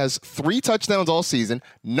 He has 3 touchdowns all season,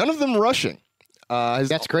 none of them rushing.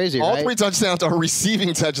 That's crazy, all right? 3 touchdowns are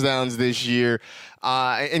receiving touchdowns this year.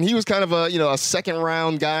 And he was kind of a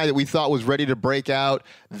second-round guy that we thought was ready to break out.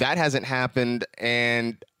 That hasn't happened,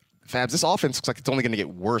 and Fabs, this offense looks like it's only going to get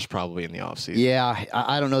worse probably in the offseason. Yeah,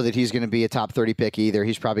 I don't know that he's going to be a top 30 pick either.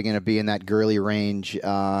 He's probably going to be in that Gurley range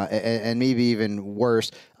and maybe even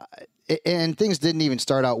worse. And things didn't even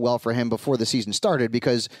start out well for him before the season started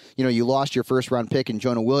because, you lost your first-round pick in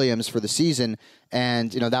Jonah Williams for the season, and,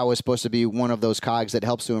 that was supposed to be one of those cogs that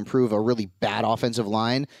helps to improve a really bad offensive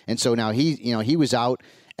line. And so now he was out,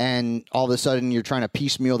 and all of a sudden you're trying to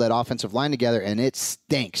piecemeal that offensive line together, and it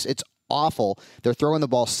stinks. It's awful. They're throwing the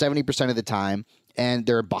ball 70% of the time, and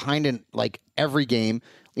they're behind in, every game.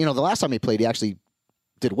 The last time he played, he actually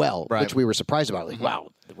did well, which we were surprised about. Wow,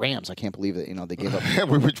 the Rams! I can't believe that they gave up.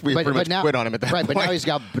 we pretty much quit on him at that point. But now he's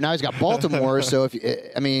got Baltimore. So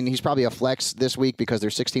he's probably a flex this week because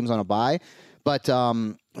there's 6 teams on a bye. But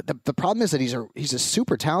the problem is that he's a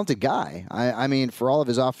super talented guy. I mean, for all of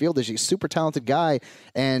his off-field issues, he's a super talented guy,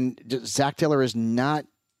 and Zach Taylor is not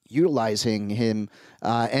utilizing him.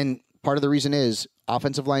 And part of the reason is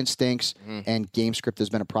offensive line stinks, and game script has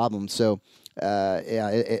been a problem. So,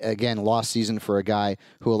 again, lost season for a guy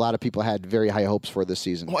who a lot of people had very high hopes for this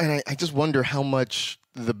season. Well, and I just wonder how much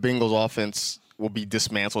the Bengals offense will be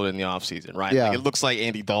dismantled in the offseason, right? Yeah. Like, it looks like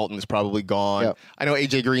Andy Dalton is probably gone. Yep. I know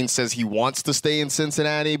A.J. Green says he wants to stay in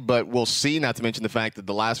Cincinnati, but we'll see, not to mention the fact that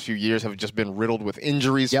the last few years have just been riddled with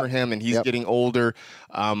injuries for him, and he's getting older.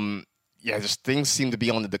 Just things seem to be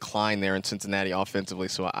on the decline there in Cincinnati offensively,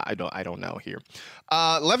 so I don't know here.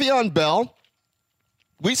 Le'Veon Bell,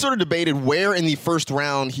 we sort of debated where in the first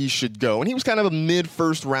round he should go, and he was kind of a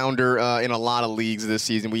mid-first rounder in a lot of leagues this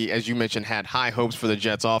season. We, as you mentioned, had high hopes for the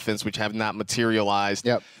Jets offense, which have not materialized.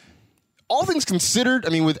 Yep. All things considered, I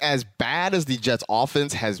mean, with as bad as the Jets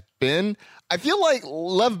offense has been, I feel like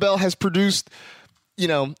Lev Bell has produced,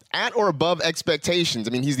 at or above expectations.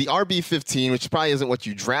 I mean, he's the RB15, which probably isn't what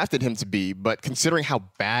you drafted him to be, but considering how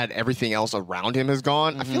bad everything else around him has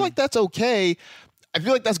gone, I feel like that's okay. I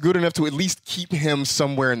feel like that's good enough to at least keep him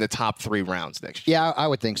somewhere in the top 3 rounds next year. Yeah, I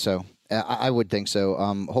would think so. I would think so.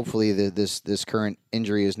 Hopefully this current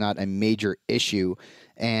injury is not a major issue.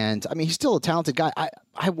 And, I mean, he's still a talented guy.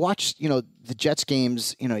 I watched, the Jets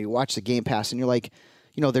games, you watch the Game Pass, and you're like,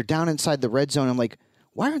 they're down inside the red zone. I'm like,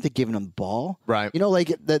 why aren't they giving him the ball? Right.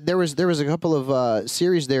 There was a couple of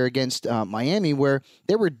series there against Miami where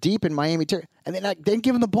they were deep in Miami and they didn't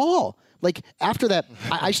give him the ball. Like after that,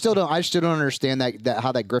 I still don't understand that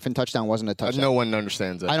how that Griffin touchdown wasn't a touchdown. No one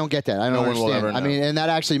understands that. I don't get that. I don't understand. One will ever know. I mean, and that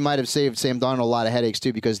actually might have saved Sam Darnold a lot of headaches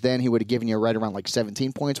too, because then he would have given you right around like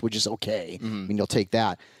 17 points, which is okay. I mean, you'll take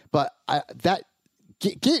that. But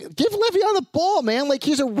give Le'Veon the ball, man. Like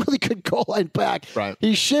he's a really good goal line back. Right.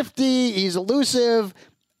 He's shifty. He's elusive.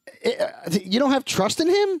 You don't have trust in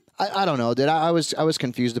him? I don't know, dude. I was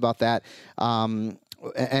confused about that.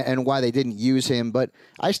 And why they didn't use him, but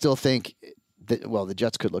I still think that, the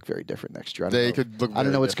Jets could look very different next year. I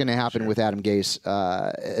don't know what's going to happen with Adam Gase,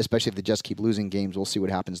 especially if the Jets keep losing games. We'll see what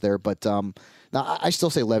happens there. But I still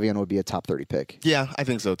say Le'Veon would be a top 30 pick. Yeah, I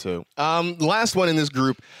think so too. Last one in this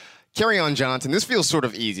group, Kerryon Johnson. This feels sort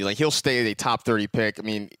of easy. Like he'll stay a top 30 pick. I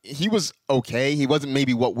mean, he was okay. He wasn't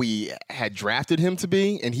maybe what we had drafted him to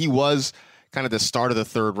be, and he was kind of the start of the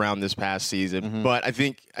 3rd round this past season. But I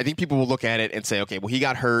think people will look at it and say, okay, well, he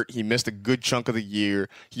got hurt. He missed a good chunk of the year.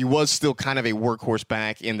 He was still kind of a workhorse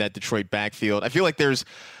back in that Detroit backfield. I feel like there is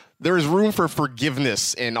room for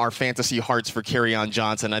forgiveness in our fantasy hearts for Kerryon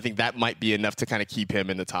Johnson. I think that might be enough to kind of keep him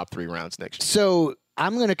in the top 3 rounds next year. So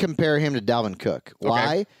I'm going to compare him to Dalvin Cook. Why?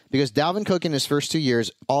 Okay. Because Dalvin Cook in his first 2 years,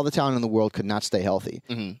 all the talent in the world could not stay healthy.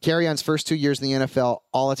 Kerryon's first 2 years in the NFL,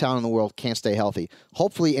 all the talent in the world can't stay healthy.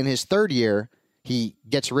 Hopefully in his 3rd year, he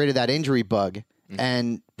gets rid of that injury bug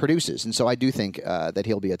and produces. And so I do think that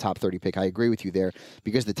he'll be a top 30 pick. I agree with you there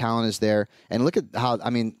because the talent is there. And look at how, I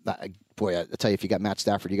mean, boy, I tell you, if you got Matt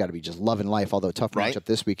Stafford, you got to be just loving life, although tough matchup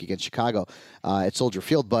this week against Chicago at Soldier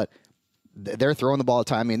Field. But they're throwing the ball all the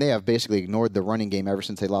time. I mean, they have basically ignored the running game ever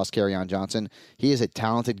since they lost Kerryon Johnson. He is a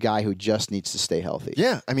talented guy who just needs to stay healthy.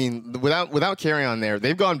 Yeah, I mean, without Kerryon there,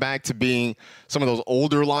 they've gone back to being some of those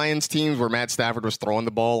older Lions teams where Matt Stafford was throwing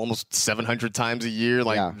the ball almost 700 times a year.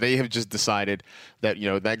 Like they have just decided that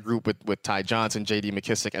that group with Ty Johnson, J.D.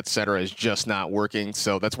 McKissick, et cetera, is just not working.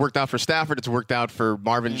 So that's worked out for Stafford. It's worked out for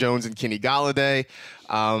Marvin Jones and Kenny Golladay.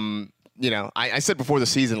 I said before the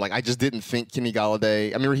season, I just didn't think Kenny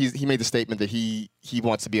Golladay. I remember he made the statement that he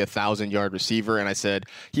wants to be a 1,000-yard receiver, and I said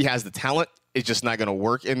he has the talent. It's just not going to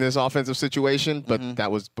work in this offensive situation. But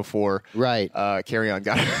that was before Kerryon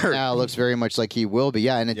got hurt. Now it looks very much like he will be.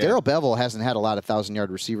 Yeah, and Darrell Bevell hasn't had a lot of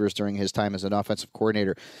 1,000-yard receivers during his time as an offensive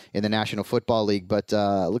coordinator in the National Football League, but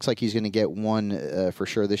looks like he's going to get one for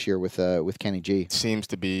sure this year with Kenny G. Seems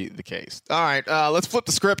to be the case. All right, let's flip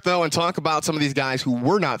the script, though, and talk about some of these guys who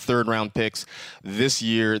were not third-round picks this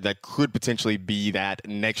year that could potentially be that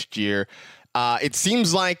next year. It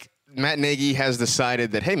seems like Matt Nagy has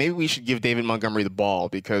decided that, hey, maybe we should give David Montgomery the ball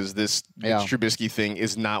because this Trubisky thing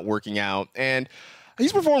is not working out. And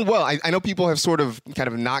he's performed well. I know people have sort of kind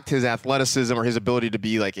of knocked his athleticism or his ability to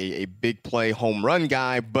be like a big play home run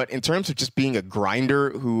guy. But in terms of just being a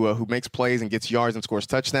grinder who makes plays and gets yards and scores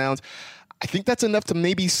touchdowns, I think that's enough to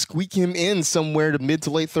maybe squeak him in somewhere to mid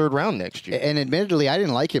to late 3rd round next year. And admittedly, I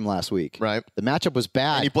didn't like him last week. Right. The matchup was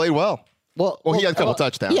bad. And he played well. Well, he had a couple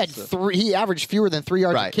touchdowns. He had he averaged fewer than 3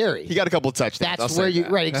 yards a carry. He got a couple of touchdowns. That's where you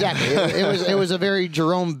right, exactly. It was a very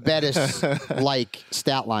Jerome Bettis like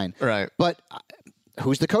stat line. Right. But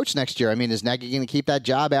who's the coach next year? I mean, is Nagy going to keep that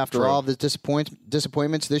job after all of the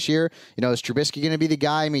disappointments this year? Is Trubisky going to be the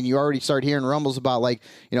guy? I mean, you already start hearing rumbles about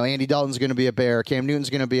Andy Dalton's going to be a Bear, Cam Newton's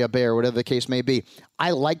going to be a Bear, whatever the case may be.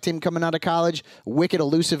 I liked him coming out of college, wicked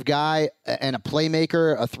elusive guy and a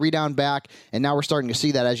playmaker, a 3-down back, and now we're starting to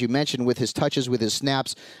see that, as you mentioned, with his touches, with his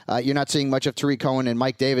snaps. You're not seeing much of Tariq Cohen and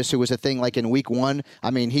Mike Davis, who was a thing in week 1. I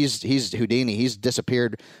mean, he's Houdini. He's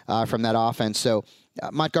disappeared from that offense. So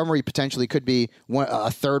Montgomery potentially could be a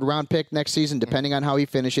 3rd-round pick next season, depending on how he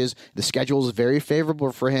finishes. The schedule is very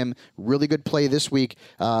favorable for him. Really good play this week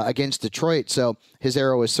against Detroit. So his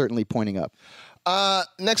arrow is certainly pointing up.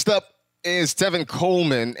 Next up is Tevin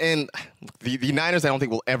Coleman. And the Niners, I don't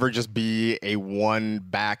think, will ever just be a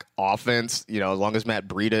one-back offense. As long as Matt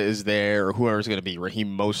Breida is there or whoever's going to be,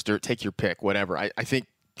 Raheem Mostert, take your pick, whatever. I think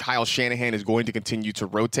Kyle Shanahan is going to continue to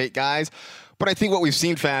rotate guys. But I think what we've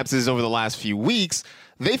seen, Fabs, is over the last few weeks,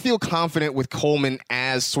 they feel confident with Coleman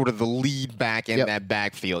as sort of the lead back in that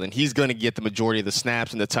backfield. And he's going to get the majority of the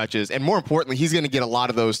snaps and the touches. And more importantly, he's going to get a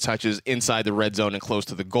lot of those touches inside the red zone and close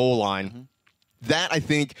to the goal line. Mm-hmm. That, I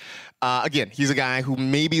think, again, he's a guy who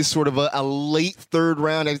maybe is sort of a late 3rd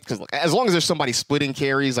round. Because as long as there's somebody splitting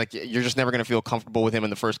carries, you're just never going to feel comfortable with him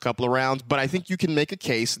in the first couple of rounds. But I think you can make a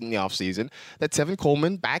case in the offseason that Tevin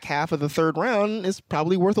Coleman, back half of the 3rd round, is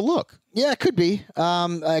probably worth a look. Yeah, it could be.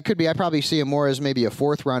 It could be. I probably see him more as maybe a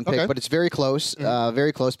 4th-round pick, but it's very close.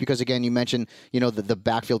 Very close because, again, you mentioned, the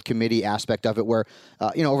backfield committee aspect of it where,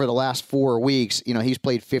 over the last 4 weeks, he's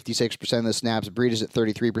played 56% of the snaps. Breida's at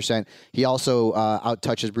 33%. He also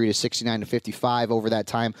out-touches Breida 69 to 55 over that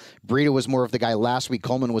time. Breida was more of the guy last week.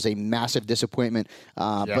 Coleman was a massive disappointment.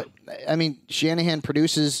 But, I mean, Shanahan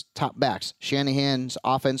produces top backs. Shanahan's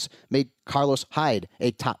offense made Carlos Hyde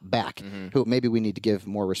a top back, who maybe we need to give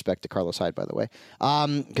more respect to Carlos Hyde, by the way,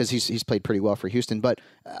 because he's played pretty well for Houston. But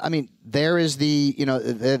I mean, there is the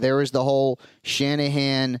whole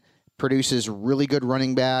Shanahan produces really good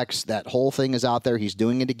running backs. That whole thing is out there. He's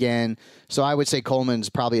doing it again. So I would say Coleman's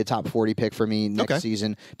probably a top 40 pick for me next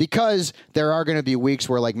season because there are going to be weeks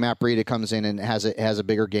where Matt Breida comes in and has a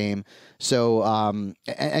bigger game. So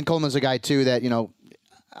and Coleman's a guy too that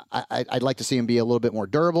I'd like to see him be a little bit more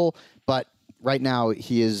durable, but right now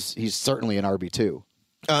he's certainly an RB2.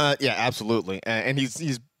 Yeah, absolutely. And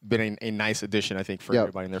he's been a nice addition, I think, for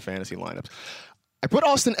everybody in their fantasy lineups. I put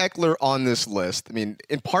Austin Eckler on this list, I mean,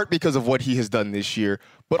 in part because of what he has done this year,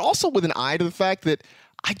 but also with an eye to the fact that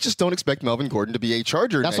I just don't expect Melvin Gordon to be a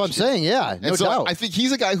Charger. That's what I'm saying, yeah, no doubt. I think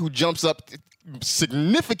he's a guy who jumps up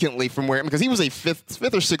significantly from where, because he was a fifth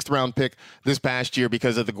or 6th round pick this past year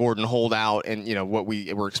because of the Gordon holdout and what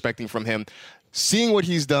we were expecting from him. Seeing what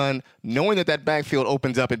he's done, knowing that backfield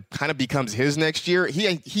opens up and kind of becomes his next year,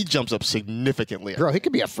 he jumps up significantly. Bro, he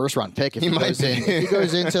could be a 1st-round pick if he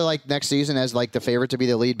goes into next season as the favorite to be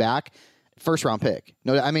the lead back. 1st-round pick.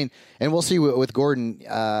 No, I mean, and we'll see with Gordon.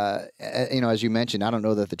 As you mentioned, I don't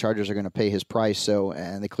know that the Chargers are going to pay his price. So,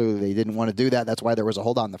 and they didn't want to do that. That's why there was a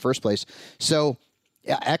holdout in the first place. So,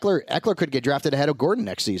 yeah, Eckler could get drafted ahead of Gordon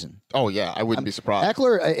next season. Oh, yeah, I wouldn't be surprised.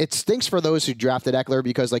 Eckler, it stinks for those who drafted Eckler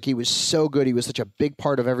because he was so good. He was such a big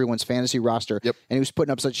part of everyone's fantasy roster. Yep. And he was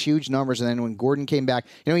putting up such huge numbers. And then when Gordon came back,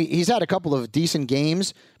 he's had a couple of decent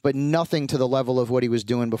games, but nothing to the level of what he was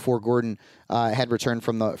doing before Gordon had returned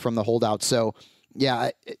from the holdout. So, yeah,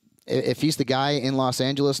 if he's the guy in Los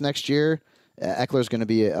Angeles next year, Eckler's going to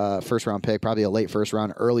be a 1st-round pick, probably a late 1st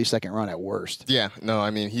round, early 2nd round at worst. Yeah, no,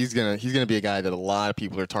 I mean he's gonna be a guy that a lot of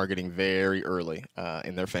people are targeting very early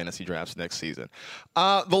in their fantasy drafts next season.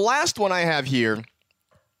 The last one I have here,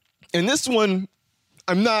 and this one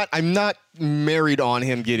I'm not married on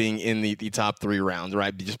him getting in the top 3 rounds,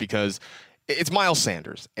 right? Just because it's Miles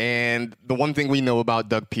Sanders. And the one thing we know about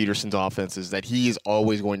Doug Peterson's offense is that he is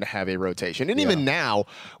always going to have a rotation. And even now,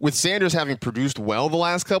 with Sanders having produced well the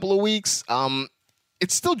last couple of weeks,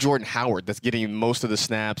 it's still Jordan Howard that's getting most of the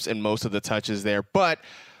snaps and most of the touches there. But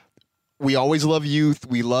we always love youth.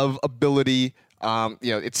 We love ability.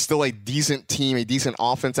 It's still a decent team, a decent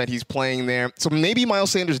offense that he's playing there. So maybe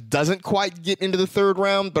Miles Sanders doesn't quite get into the 3rd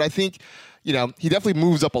round, but I think, he definitely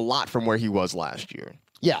moves up a lot from where he was last year.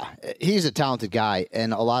 Yeah, he's a talented guy,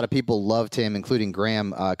 and a lot of people loved him, including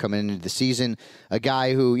Graham, coming into the season. A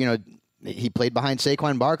guy who, he played behind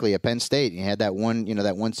Saquon Barkley at Penn State. He had that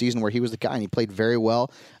one season where he was the guy, and he played very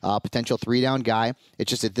well. Potential 3-down guy.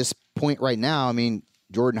 It's just at this point right now, I mean,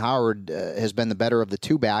 Jordan Howard has been the better of the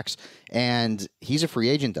 2 backs, and he's a free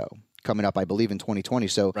agent, though, coming up, I believe, in 2020.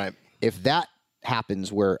 So if that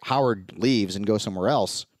happens where Howard leaves and goes somewhere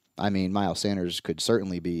else, I mean, Miles Sanders could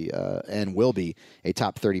certainly be and will be a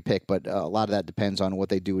top 30 pick, but a lot of that depends on what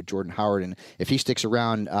they do with Jordan Howard. And if he sticks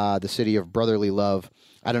around the city of brotherly love,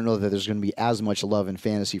 I don't know that there's going to be as much love in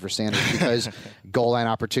fantasy for Sanders because goal line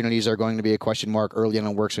opportunities are going to be a question mark. Early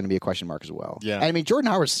on work's going to be a question mark as well. Yeah. And I mean,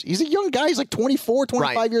 Jordan Howard, he's a young guy. He's like 24,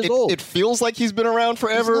 25 years old. It feels like he's been around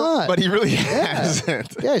forever, but he really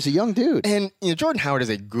hasn't. Yeah, he's a young dude. And Jordan Howard is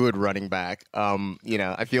a good running back.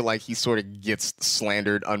 I feel like he sort of gets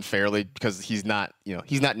slandered unfairly because he's not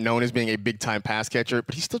known as being a big time pass catcher,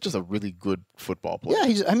 but he's still just a really good football player.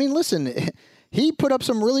 Yeah, listen. He put up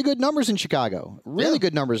some really good numbers in Chicago.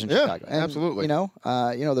 Good numbers in Chicago. And, absolutely.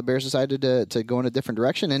 The Bears decided to go in a different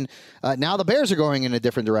direction, and now the Bears are going in a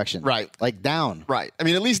different direction. Right. Like down. Right. I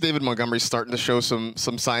mean, at least David Montgomery's starting to show some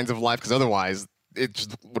signs of life, because otherwise it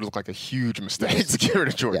just would look like a huge mistake to get rid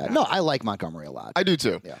of Jordan. Yeah. No, I like Montgomery a lot. I do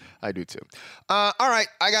too. Yeah. I do too. All right.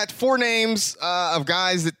 I got 4 names of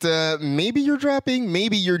guys that maybe you're dropping,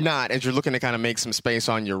 maybe you're not, as you're looking to kind of make some space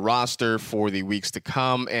on your roster for the weeks to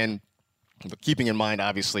come. And keeping in mind,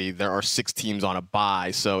 obviously, there are 6 teams on a bye,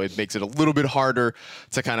 so it makes it a little bit harder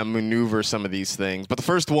to kind of maneuver some of these things. But the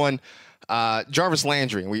first one, Jarvis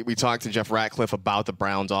Landry. We talked to Jeff Ratcliffe about the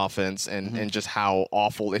Browns offense and just how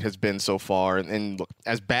awful it has been so far. And look,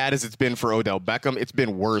 as bad as it's been for Odell Beckham, it's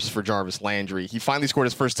been worse for Jarvis Landry. He finally scored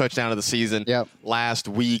his first touchdown of the season last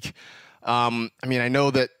week. I know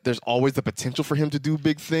that there's always the potential for him to do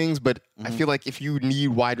big things, but I feel like if you need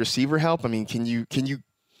wide receiver help, can you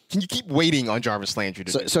keep waiting on Jarvis Landry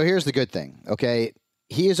to do? So here's the good thing, okay?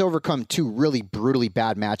 He has overcome 2 really brutally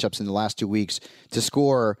bad matchups in the last 2 weeks to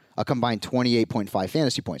score a combined 28.5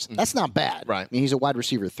 fantasy points. That's not bad. Right. He's a wide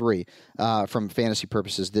receiver 3 from fantasy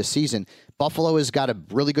purposes this season. Buffalo has got a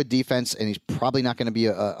really good defense, and he's probably not going to be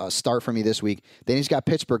a start for me this week. Then he's got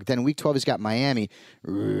Pittsburgh. Then week 12, he's got Miami.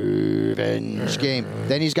 Revenge game.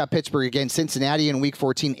 Then he's got Pittsburgh again, Cincinnati in week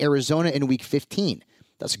 14, Arizona in week 15.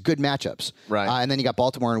 That's good matchups. Right. And then you got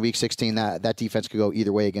Baltimore in week 16. That defense could go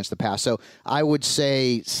either way against the pass. So I would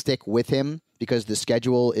say stick with him because the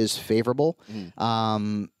schedule is favorable.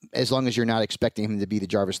 As long as you're not expecting him to be the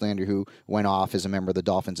Jarvis Landry who went off as a member of the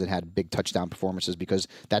Dolphins and had big touchdown performances, because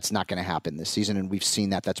that's not going to happen this season. And we've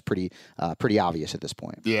seen that. That's pretty obvious at this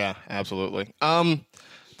point. Yeah, absolutely.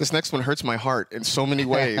 This next one hurts my heart in so many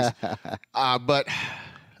ways. But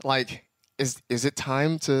like, Is it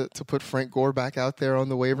time to put Frank Gore back out there on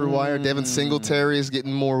the waiver wire? Devin Singletary is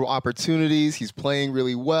getting more opportunities. He's playing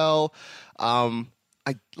really well. I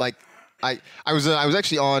was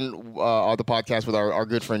actually on the podcast with our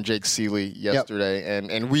good friend Jake Seeley yesterday,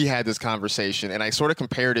 and we had this conversation, and I sort of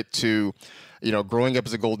compared it to, growing up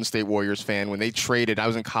as a Golden State Warriors fan, when they traded, I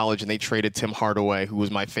was in college, and they traded Tim Hardaway, who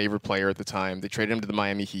was my favorite player at the time. They traded him to the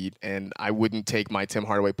Miami Heat, and I wouldn't take my Tim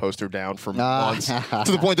Hardaway poster down for months,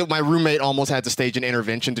 to the point that my roommate almost had to stage an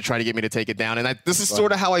intervention to try to get me to take it down. And this is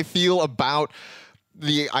sort of how I feel about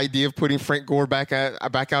the idea of putting Frank Gore back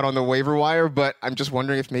out on the waiver wire, but I'm just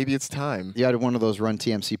wondering if maybe it's time. You had one of those Run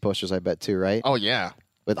TMC posters, I bet, too, right? Oh, yeah.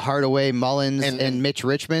 With Hardaway, Mullins, and Mitch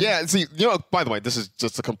Richmond. Yeah, see, by the way, this is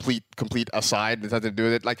just a complete aside. It has nothing to do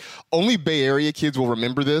with it. Like, only Bay Area kids will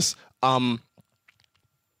remember this.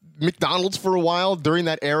 McDonald's for a while during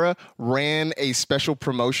that era ran a special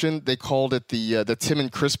promotion. They called it the Tim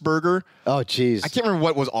and Chris Burger. Oh, jeez. I can't remember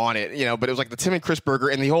what was on it, but it was like the Tim and Chris Burger,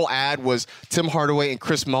 and the whole ad was Tim Hardaway and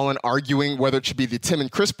Chris Mullen arguing whether it should be the Tim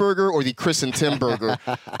and Chris Burger or the Chris and Tim Burger.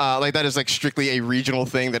 That is like strictly a regional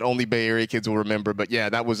thing that only Bay Area kids will remember. But yeah,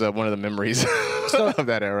 that was one of the memories of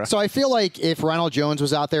that era. So I feel like if Ronald Jones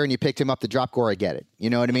was out there and you picked him up to drop Gore, I get it.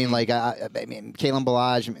 You know what I mean? Like, Kalen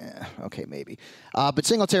Ballage, okay, maybe. But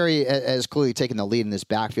Singletary has clearly taken the lead in this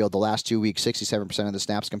backfield the last 2 weeks, 67% of the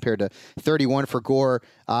snaps compared to 31 for Gore.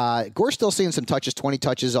 Gore's still seeing some touches, 20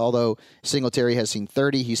 touches, although Singletary has seen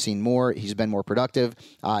 30. He's seen more. He's been more productive.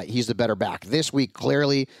 He's the better back this week,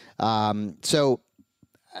 clearly. So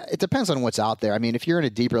it depends on what's out there. I mean, if you're in a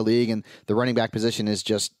deeper league and the running back position is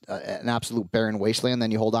just an absolute barren wasteland,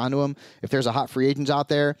 then you hold on to him. If there's a hot free agent out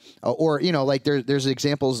there, there's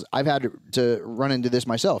examples. I've had to run into this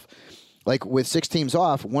myself. Like with 6 teams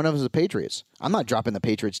off, one of them is the Patriots. I'm not dropping the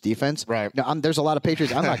Patriots defense. Right. No, there's a lot of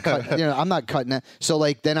Patriots. I'm not cutting. I'm not cutting it. So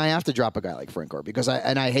then I have to drop a guy like Frank Gore because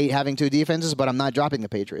I hate having 2 defenses, but I'm not dropping the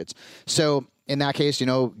Patriots. So in that case,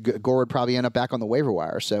 Gore would probably end up back on the waiver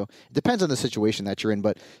wire. So it depends on the situation that you're in.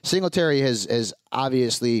 But Singletary has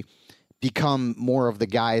obviously become more of the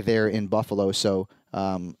guy there in Buffalo. So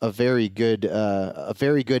a very good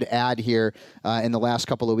ad here in the last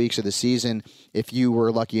couple of weeks of the season. If you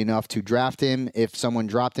were lucky enough to draft him, if someone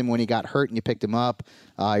dropped him when he got hurt and you picked him up,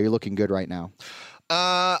 you're looking good right now.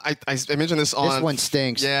 I mentioned this on... This one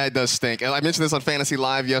stinks. Yeah, it does stink. I mentioned this on Fantasy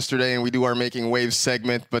Live yesterday, and we do our Making Waves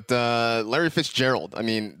segment, but Larry Fitzgerald, I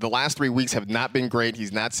mean, the last 3 weeks have not been great.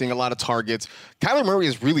 He's not seeing a lot of targets. Kyler Murray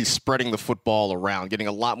is really spreading the football around, getting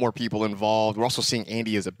a lot more people involved. We're also seeing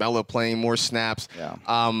Andy Isabella playing more snaps. Yeah.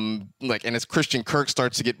 And as Christian Kirk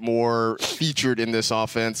starts to get more featured in this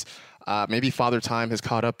offense, maybe Father Time has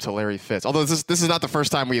caught up to Larry Fitz. Although this is not the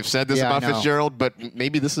first time we have said this about Fitzgerald, but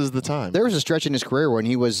maybe this is the time. There was a stretch in his career when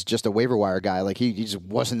he was just a waiver wire guy. Like he just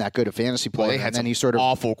wasn't that good a fantasy player. Well, they had he sort of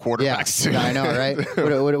awful quarterbacks too. Yeah, I know, right?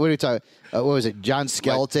 what are we talking? What was it? John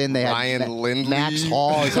Skelton. They had Ryan Lindley, Max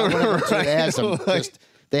Hall. Right.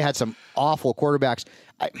 They had some awful quarterbacks.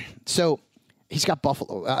 So he's got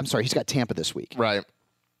Buffalo. I'm sorry, he's got Tampa this week. Right.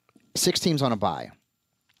 6 teams on a bye.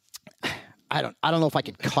 I don't know if I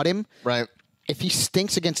could cut him. Right. If he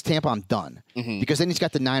stinks against Tampa, I'm done. Mm-hmm. Because then he's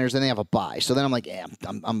got the Niners, then they have a bye. So then I'm like, yeah,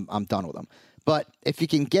 I'm done with him. But if he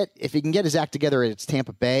can get his act together, it's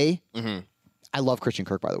Tampa Bay. Mm-hmm. I love Christian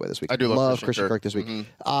Kirk, by the way, this week. I do love Christian Kirk this week. Mm-hmm.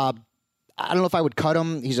 I don't know if I would cut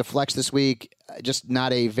him. He's a flex this week. Just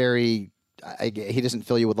not a very. He doesn't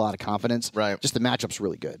fill you with a lot of confidence. Right. Just the matchup's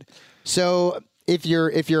really good. So if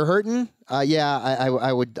you're hurting, I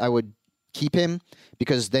would keep him.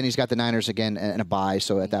 Because then he's got the Niners again and a bye,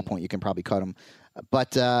 so at that point you can probably cut him.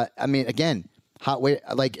 But I mean, again,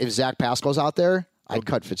 like if Zach Pascal's out there, I'd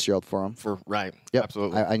cut Fitzgerald for him. Right, yep.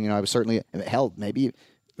 Absolutely. I was certainly held. Maybe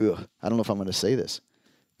I don't know if I'm going to say this.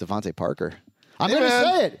 Devontae Parker. I'm going to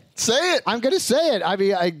say it. Say it. I'm going to say it. I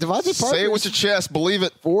mean, Devontae Parker. Say it with your chest. Believe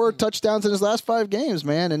it. 4 touchdowns in his last 5 games,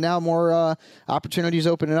 man, and now more opportunities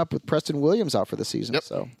opening up with Preston Williams out for the season. Yep.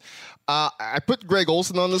 So. I put Greg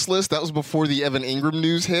Olsen on this list. That was before the Evan Ingram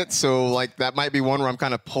news hit, so that might be one where I'm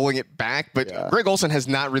kind of pulling it back. But Greg Olsen has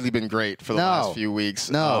not really been great for the last few weeks.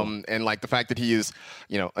 No. And the fact that he is,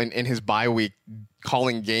 in his bye week,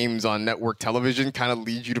 calling games on network television kind of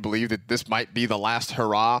leads you to believe that this might be the last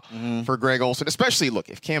hurrah for Greg Olsen. Especially, look,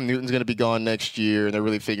 if Cam Newton's going to be gone next year and they're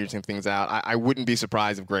really figuring some things out, I wouldn't be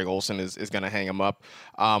surprised if Greg Olsen is going to hang him up.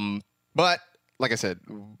 But like I said,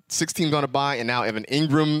 6 teams on a bye, and now Evan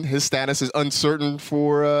Ingram, his status is uncertain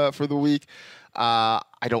for the week. I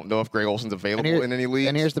don't know if Greg Olsen's available in any leagues.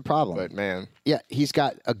 And here's the problem. But, man. Yeah, he's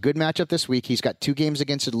got a good matchup this week. He's got 2 games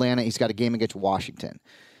against Atlanta. He's got a game against Washington.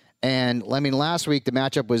 And, I mean, last week the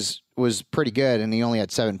matchup was pretty good, and he only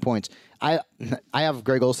had 7 points. I have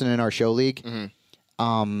Greg Olsen in our show league,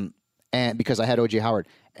 and because I had O.J. Howard.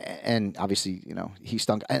 And, obviously, he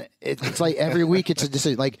stunk. And it's like every week it's a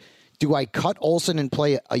decision. Like, do I cut Olsen and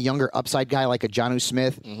play a younger upside guy like a Jonnu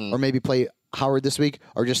Smith, or maybe play Howard this week,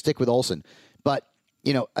 or just stick with Olsen? But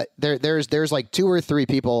there's like 2 or 3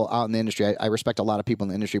 people out in the industry. I respect a lot of people in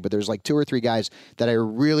the industry, but there's like 2 or 3 guys that I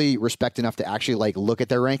really respect enough to actually look at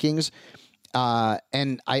their rankings.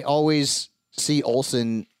 And I always see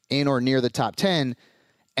Olsen in or near the top 10,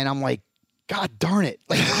 and I'm like, God darn it!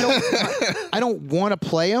 Like I don't want to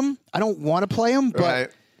play him. But. Right.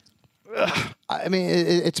 I mean,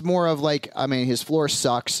 it's more of his floor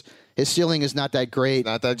sucks. His ceiling is not that great.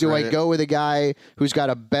 Do I go with a guy who's got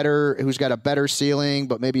a better ceiling,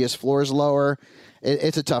 but maybe his floor is lower?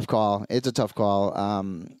 It's a tough call.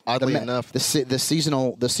 Oddly enough, the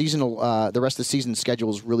seasonal, the rest of the season schedule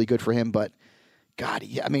is really good for him, but. God,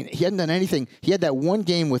 he hadn't done anything. He had that one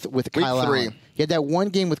game with Kyle Allen. He had that one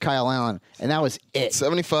game with Kyle Allen, and that was it.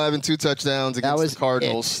 75 and 2 touchdowns against the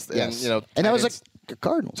Cardinals. Yes. And that was like the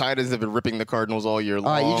Cardinals. Tight ends have been ripping the Cardinals all year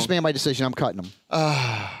long. All right, you just made my decision. I'm cutting him.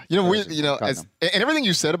 And everything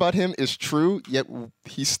you said about him is true, yet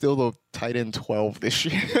he's still the tight end 12 this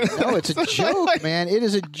year. No, it's a joke, man. It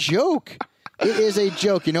is a joke. It is a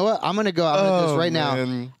joke. You know what? I'm going to do this right now.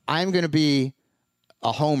 I'm going to be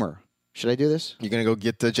a homer. Should I do this? You're gonna go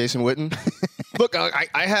get Jason Witten? Look, I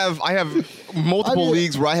have multiple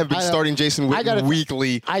leagues where I have been starting Jason Witten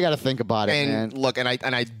weekly. I gotta think about it, man. Look, and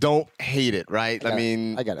I don't hate it, right?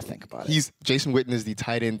 I gotta think about it. Jason Witten is the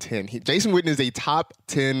tight end 10. Jason Witten is a top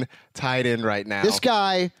 10 tight end right now. This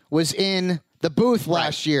guy was in the booth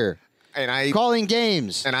last year, and calling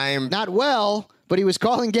games, and I am not well. But he was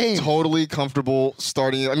calling games. Totally comfortable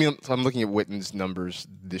starting. I mean, I'm looking at Witten's numbers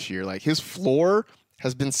this year. Like his floor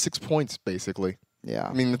has been 6 points, basically. Yeah.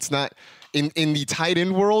 I mean, it's not in the tight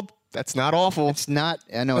end world. That's not awful. It's not.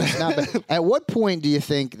 I know it's not. But at what point do you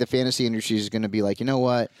think the fantasy industry is going to be like, you know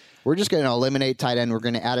what? We're just going to eliminate tight end. We're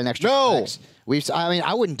going to add an extra. No.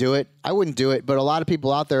 I wouldn't do it. But a lot of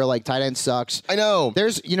people out there are like, tight end sucks. I know.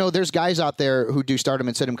 There's guys out there who do start him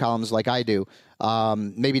and sit him columns like I do.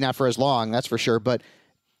 Maybe not for as long, that's for sure. But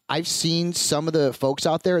I've seen some of the folks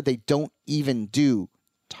out there, they don't even do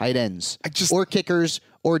tight ends or kickers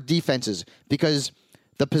or defenses because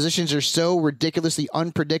the positions are so ridiculously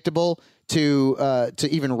unpredictable to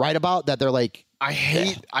even write about that they're like. I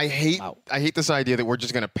hate this idea that we're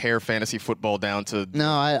just going to pare fantasy football down to.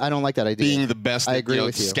 No, I don't like that idea. Being the best I at agree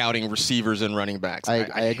with you. Scouting receivers and running backs. I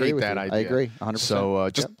agree hate with that you. idea. I agree 100%. So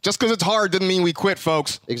just because it's hard doesn't mean we quit,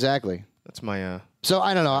 folks. Exactly. That's my. So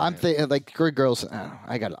I don't know. I'm thinking like good girls.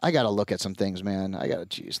 I got to look at some things, man. I got to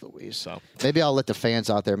cheese Louise. So maybe I'll let the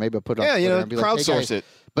fans out there. Maybe I'll put it on Twitter and be crowdsource it.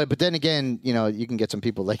 But then again, you can get some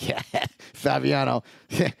people like, Fabiano,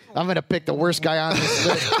 I'm going to pick the worst guy on this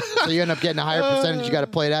list. So you end up getting a higher percentage. You got to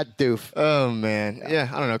play that doof. Oh, man. Yeah,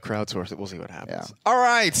 I don't know. Crowdsource it. We'll see what happens. Yeah. All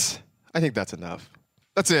right. I think that's enough.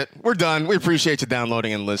 That's it. We're done. We appreciate you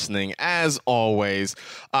downloading and listening. As always,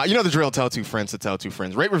 you know the drill. Tell two friends to tell two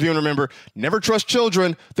friends. Rate, review, and remember, never trust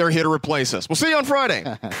children. They're here to replace us. We'll see you on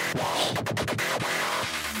Friday.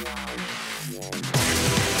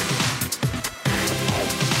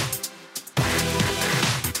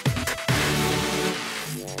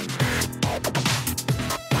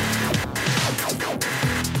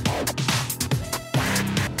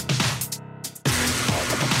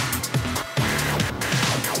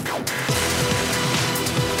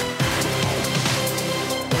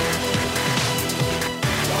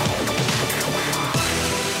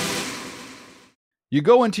 You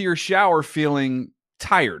go into your shower feeling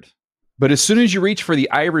tired, but as soon as you reach for the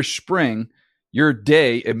Irish Spring, your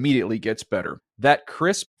day immediately gets better. That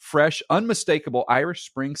crisp, fresh, unmistakable Irish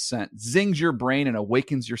Spring scent zings your brain and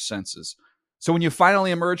awakens your senses. So when you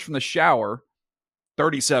finally emerge from the shower,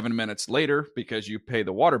 37 minutes later, because you pay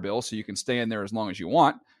the water bill so you can stay in there as long as you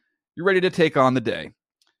want, you're ready to take on the day.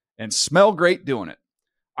 And smell great doing it.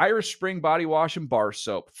 Irish Spring Body Wash and Bar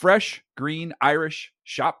Soap. Fresh, green, Irish.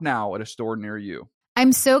 Shop now at a store near you.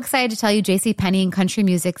 I'm so excited to tell you JCPenney and country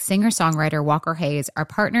music singer-songwriter Walker Hayes are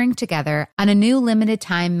partnering together on a new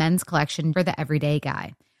limited-time men's collection for the everyday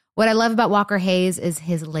guy. What I love about Walker Hayes is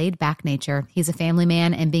his laid-back nature. He's a family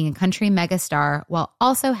man, and being a country megastar while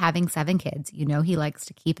also having 7 kids, you know he likes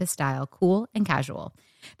to keep his style cool and casual.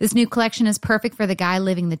 This new collection is perfect for the guy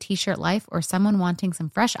living the t-shirt life or someone wanting some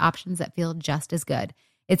fresh options that feel just as good.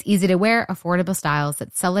 It's easy to wear, affordable styles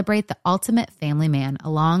that celebrate the ultimate family man,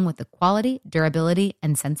 along with the quality, durability,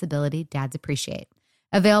 and sensibility dads appreciate.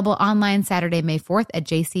 Available online Saturday, May 4th at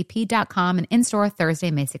jcp.com and in-store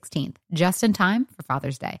Thursday, May 16th. Just in time for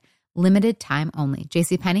Father's Day. Limited time only.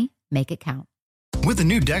 JCPenney, make it count. With the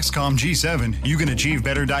new Dexcom G7, you can achieve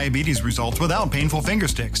better diabetes results without painful finger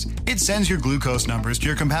sticks. It sends your glucose numbers to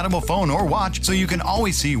your compatible phone or watch so you can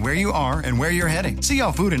always see where you are and where you're heading. See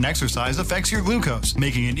how food and exercise affects your glucose,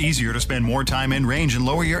 making it easier to spend more time in range and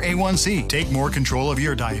lower your A1C. Take more control of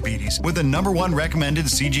your diabetes with the #1 recommended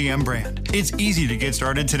CGM brand. It's easy to get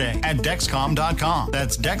started today at Dexcom.com.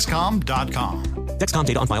 That's Dexcom.com. Dexcom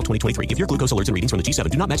data on file 2023. If your glucose alerts and readings from the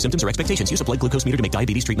G7 do not match symptoms or expectations, use a blood glucose meter to make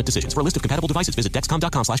diabetes treatment decisions. For a list of compatible devices, visit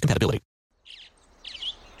Dexcom.com/compatibility.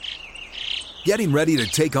 Getting ready to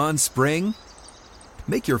take on spring?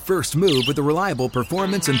 Make your first move with the reliable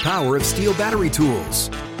performance and power of Steel battery tools.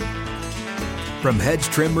 From hedge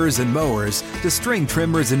trimmers and mowers to string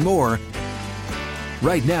trimmers and more,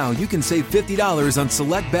 right now you can save $50 on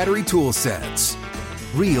select battery tool sets.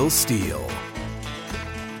 Real Steel.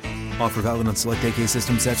 Offer valid on select AK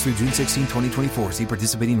system sets through June 16, 2024. See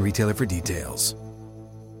participating retailer for details.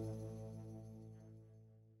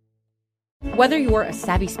 Whether you're a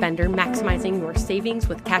savvy spender maximizing your savings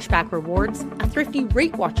with cashback rewards, a thrifty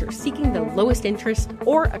rate watcher seeking the lowest interest,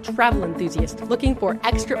 or a travel enthusiast looking for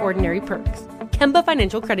extraordinary perks, Kemba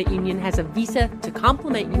Financial Credit Union has a visa to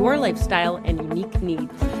complement your lifestyle and unique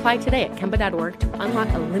needs. Apply today at Kemba.org to unlock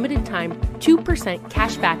a limited time 2%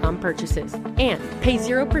 cash back on purchases and pay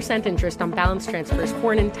 0% interest on balance transfers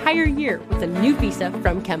for an entire year with a new visa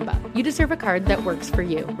from Kemba. You deserve a card that works for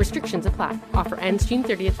you. Restrictions apply. Offer ends June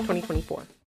 30th, 2024.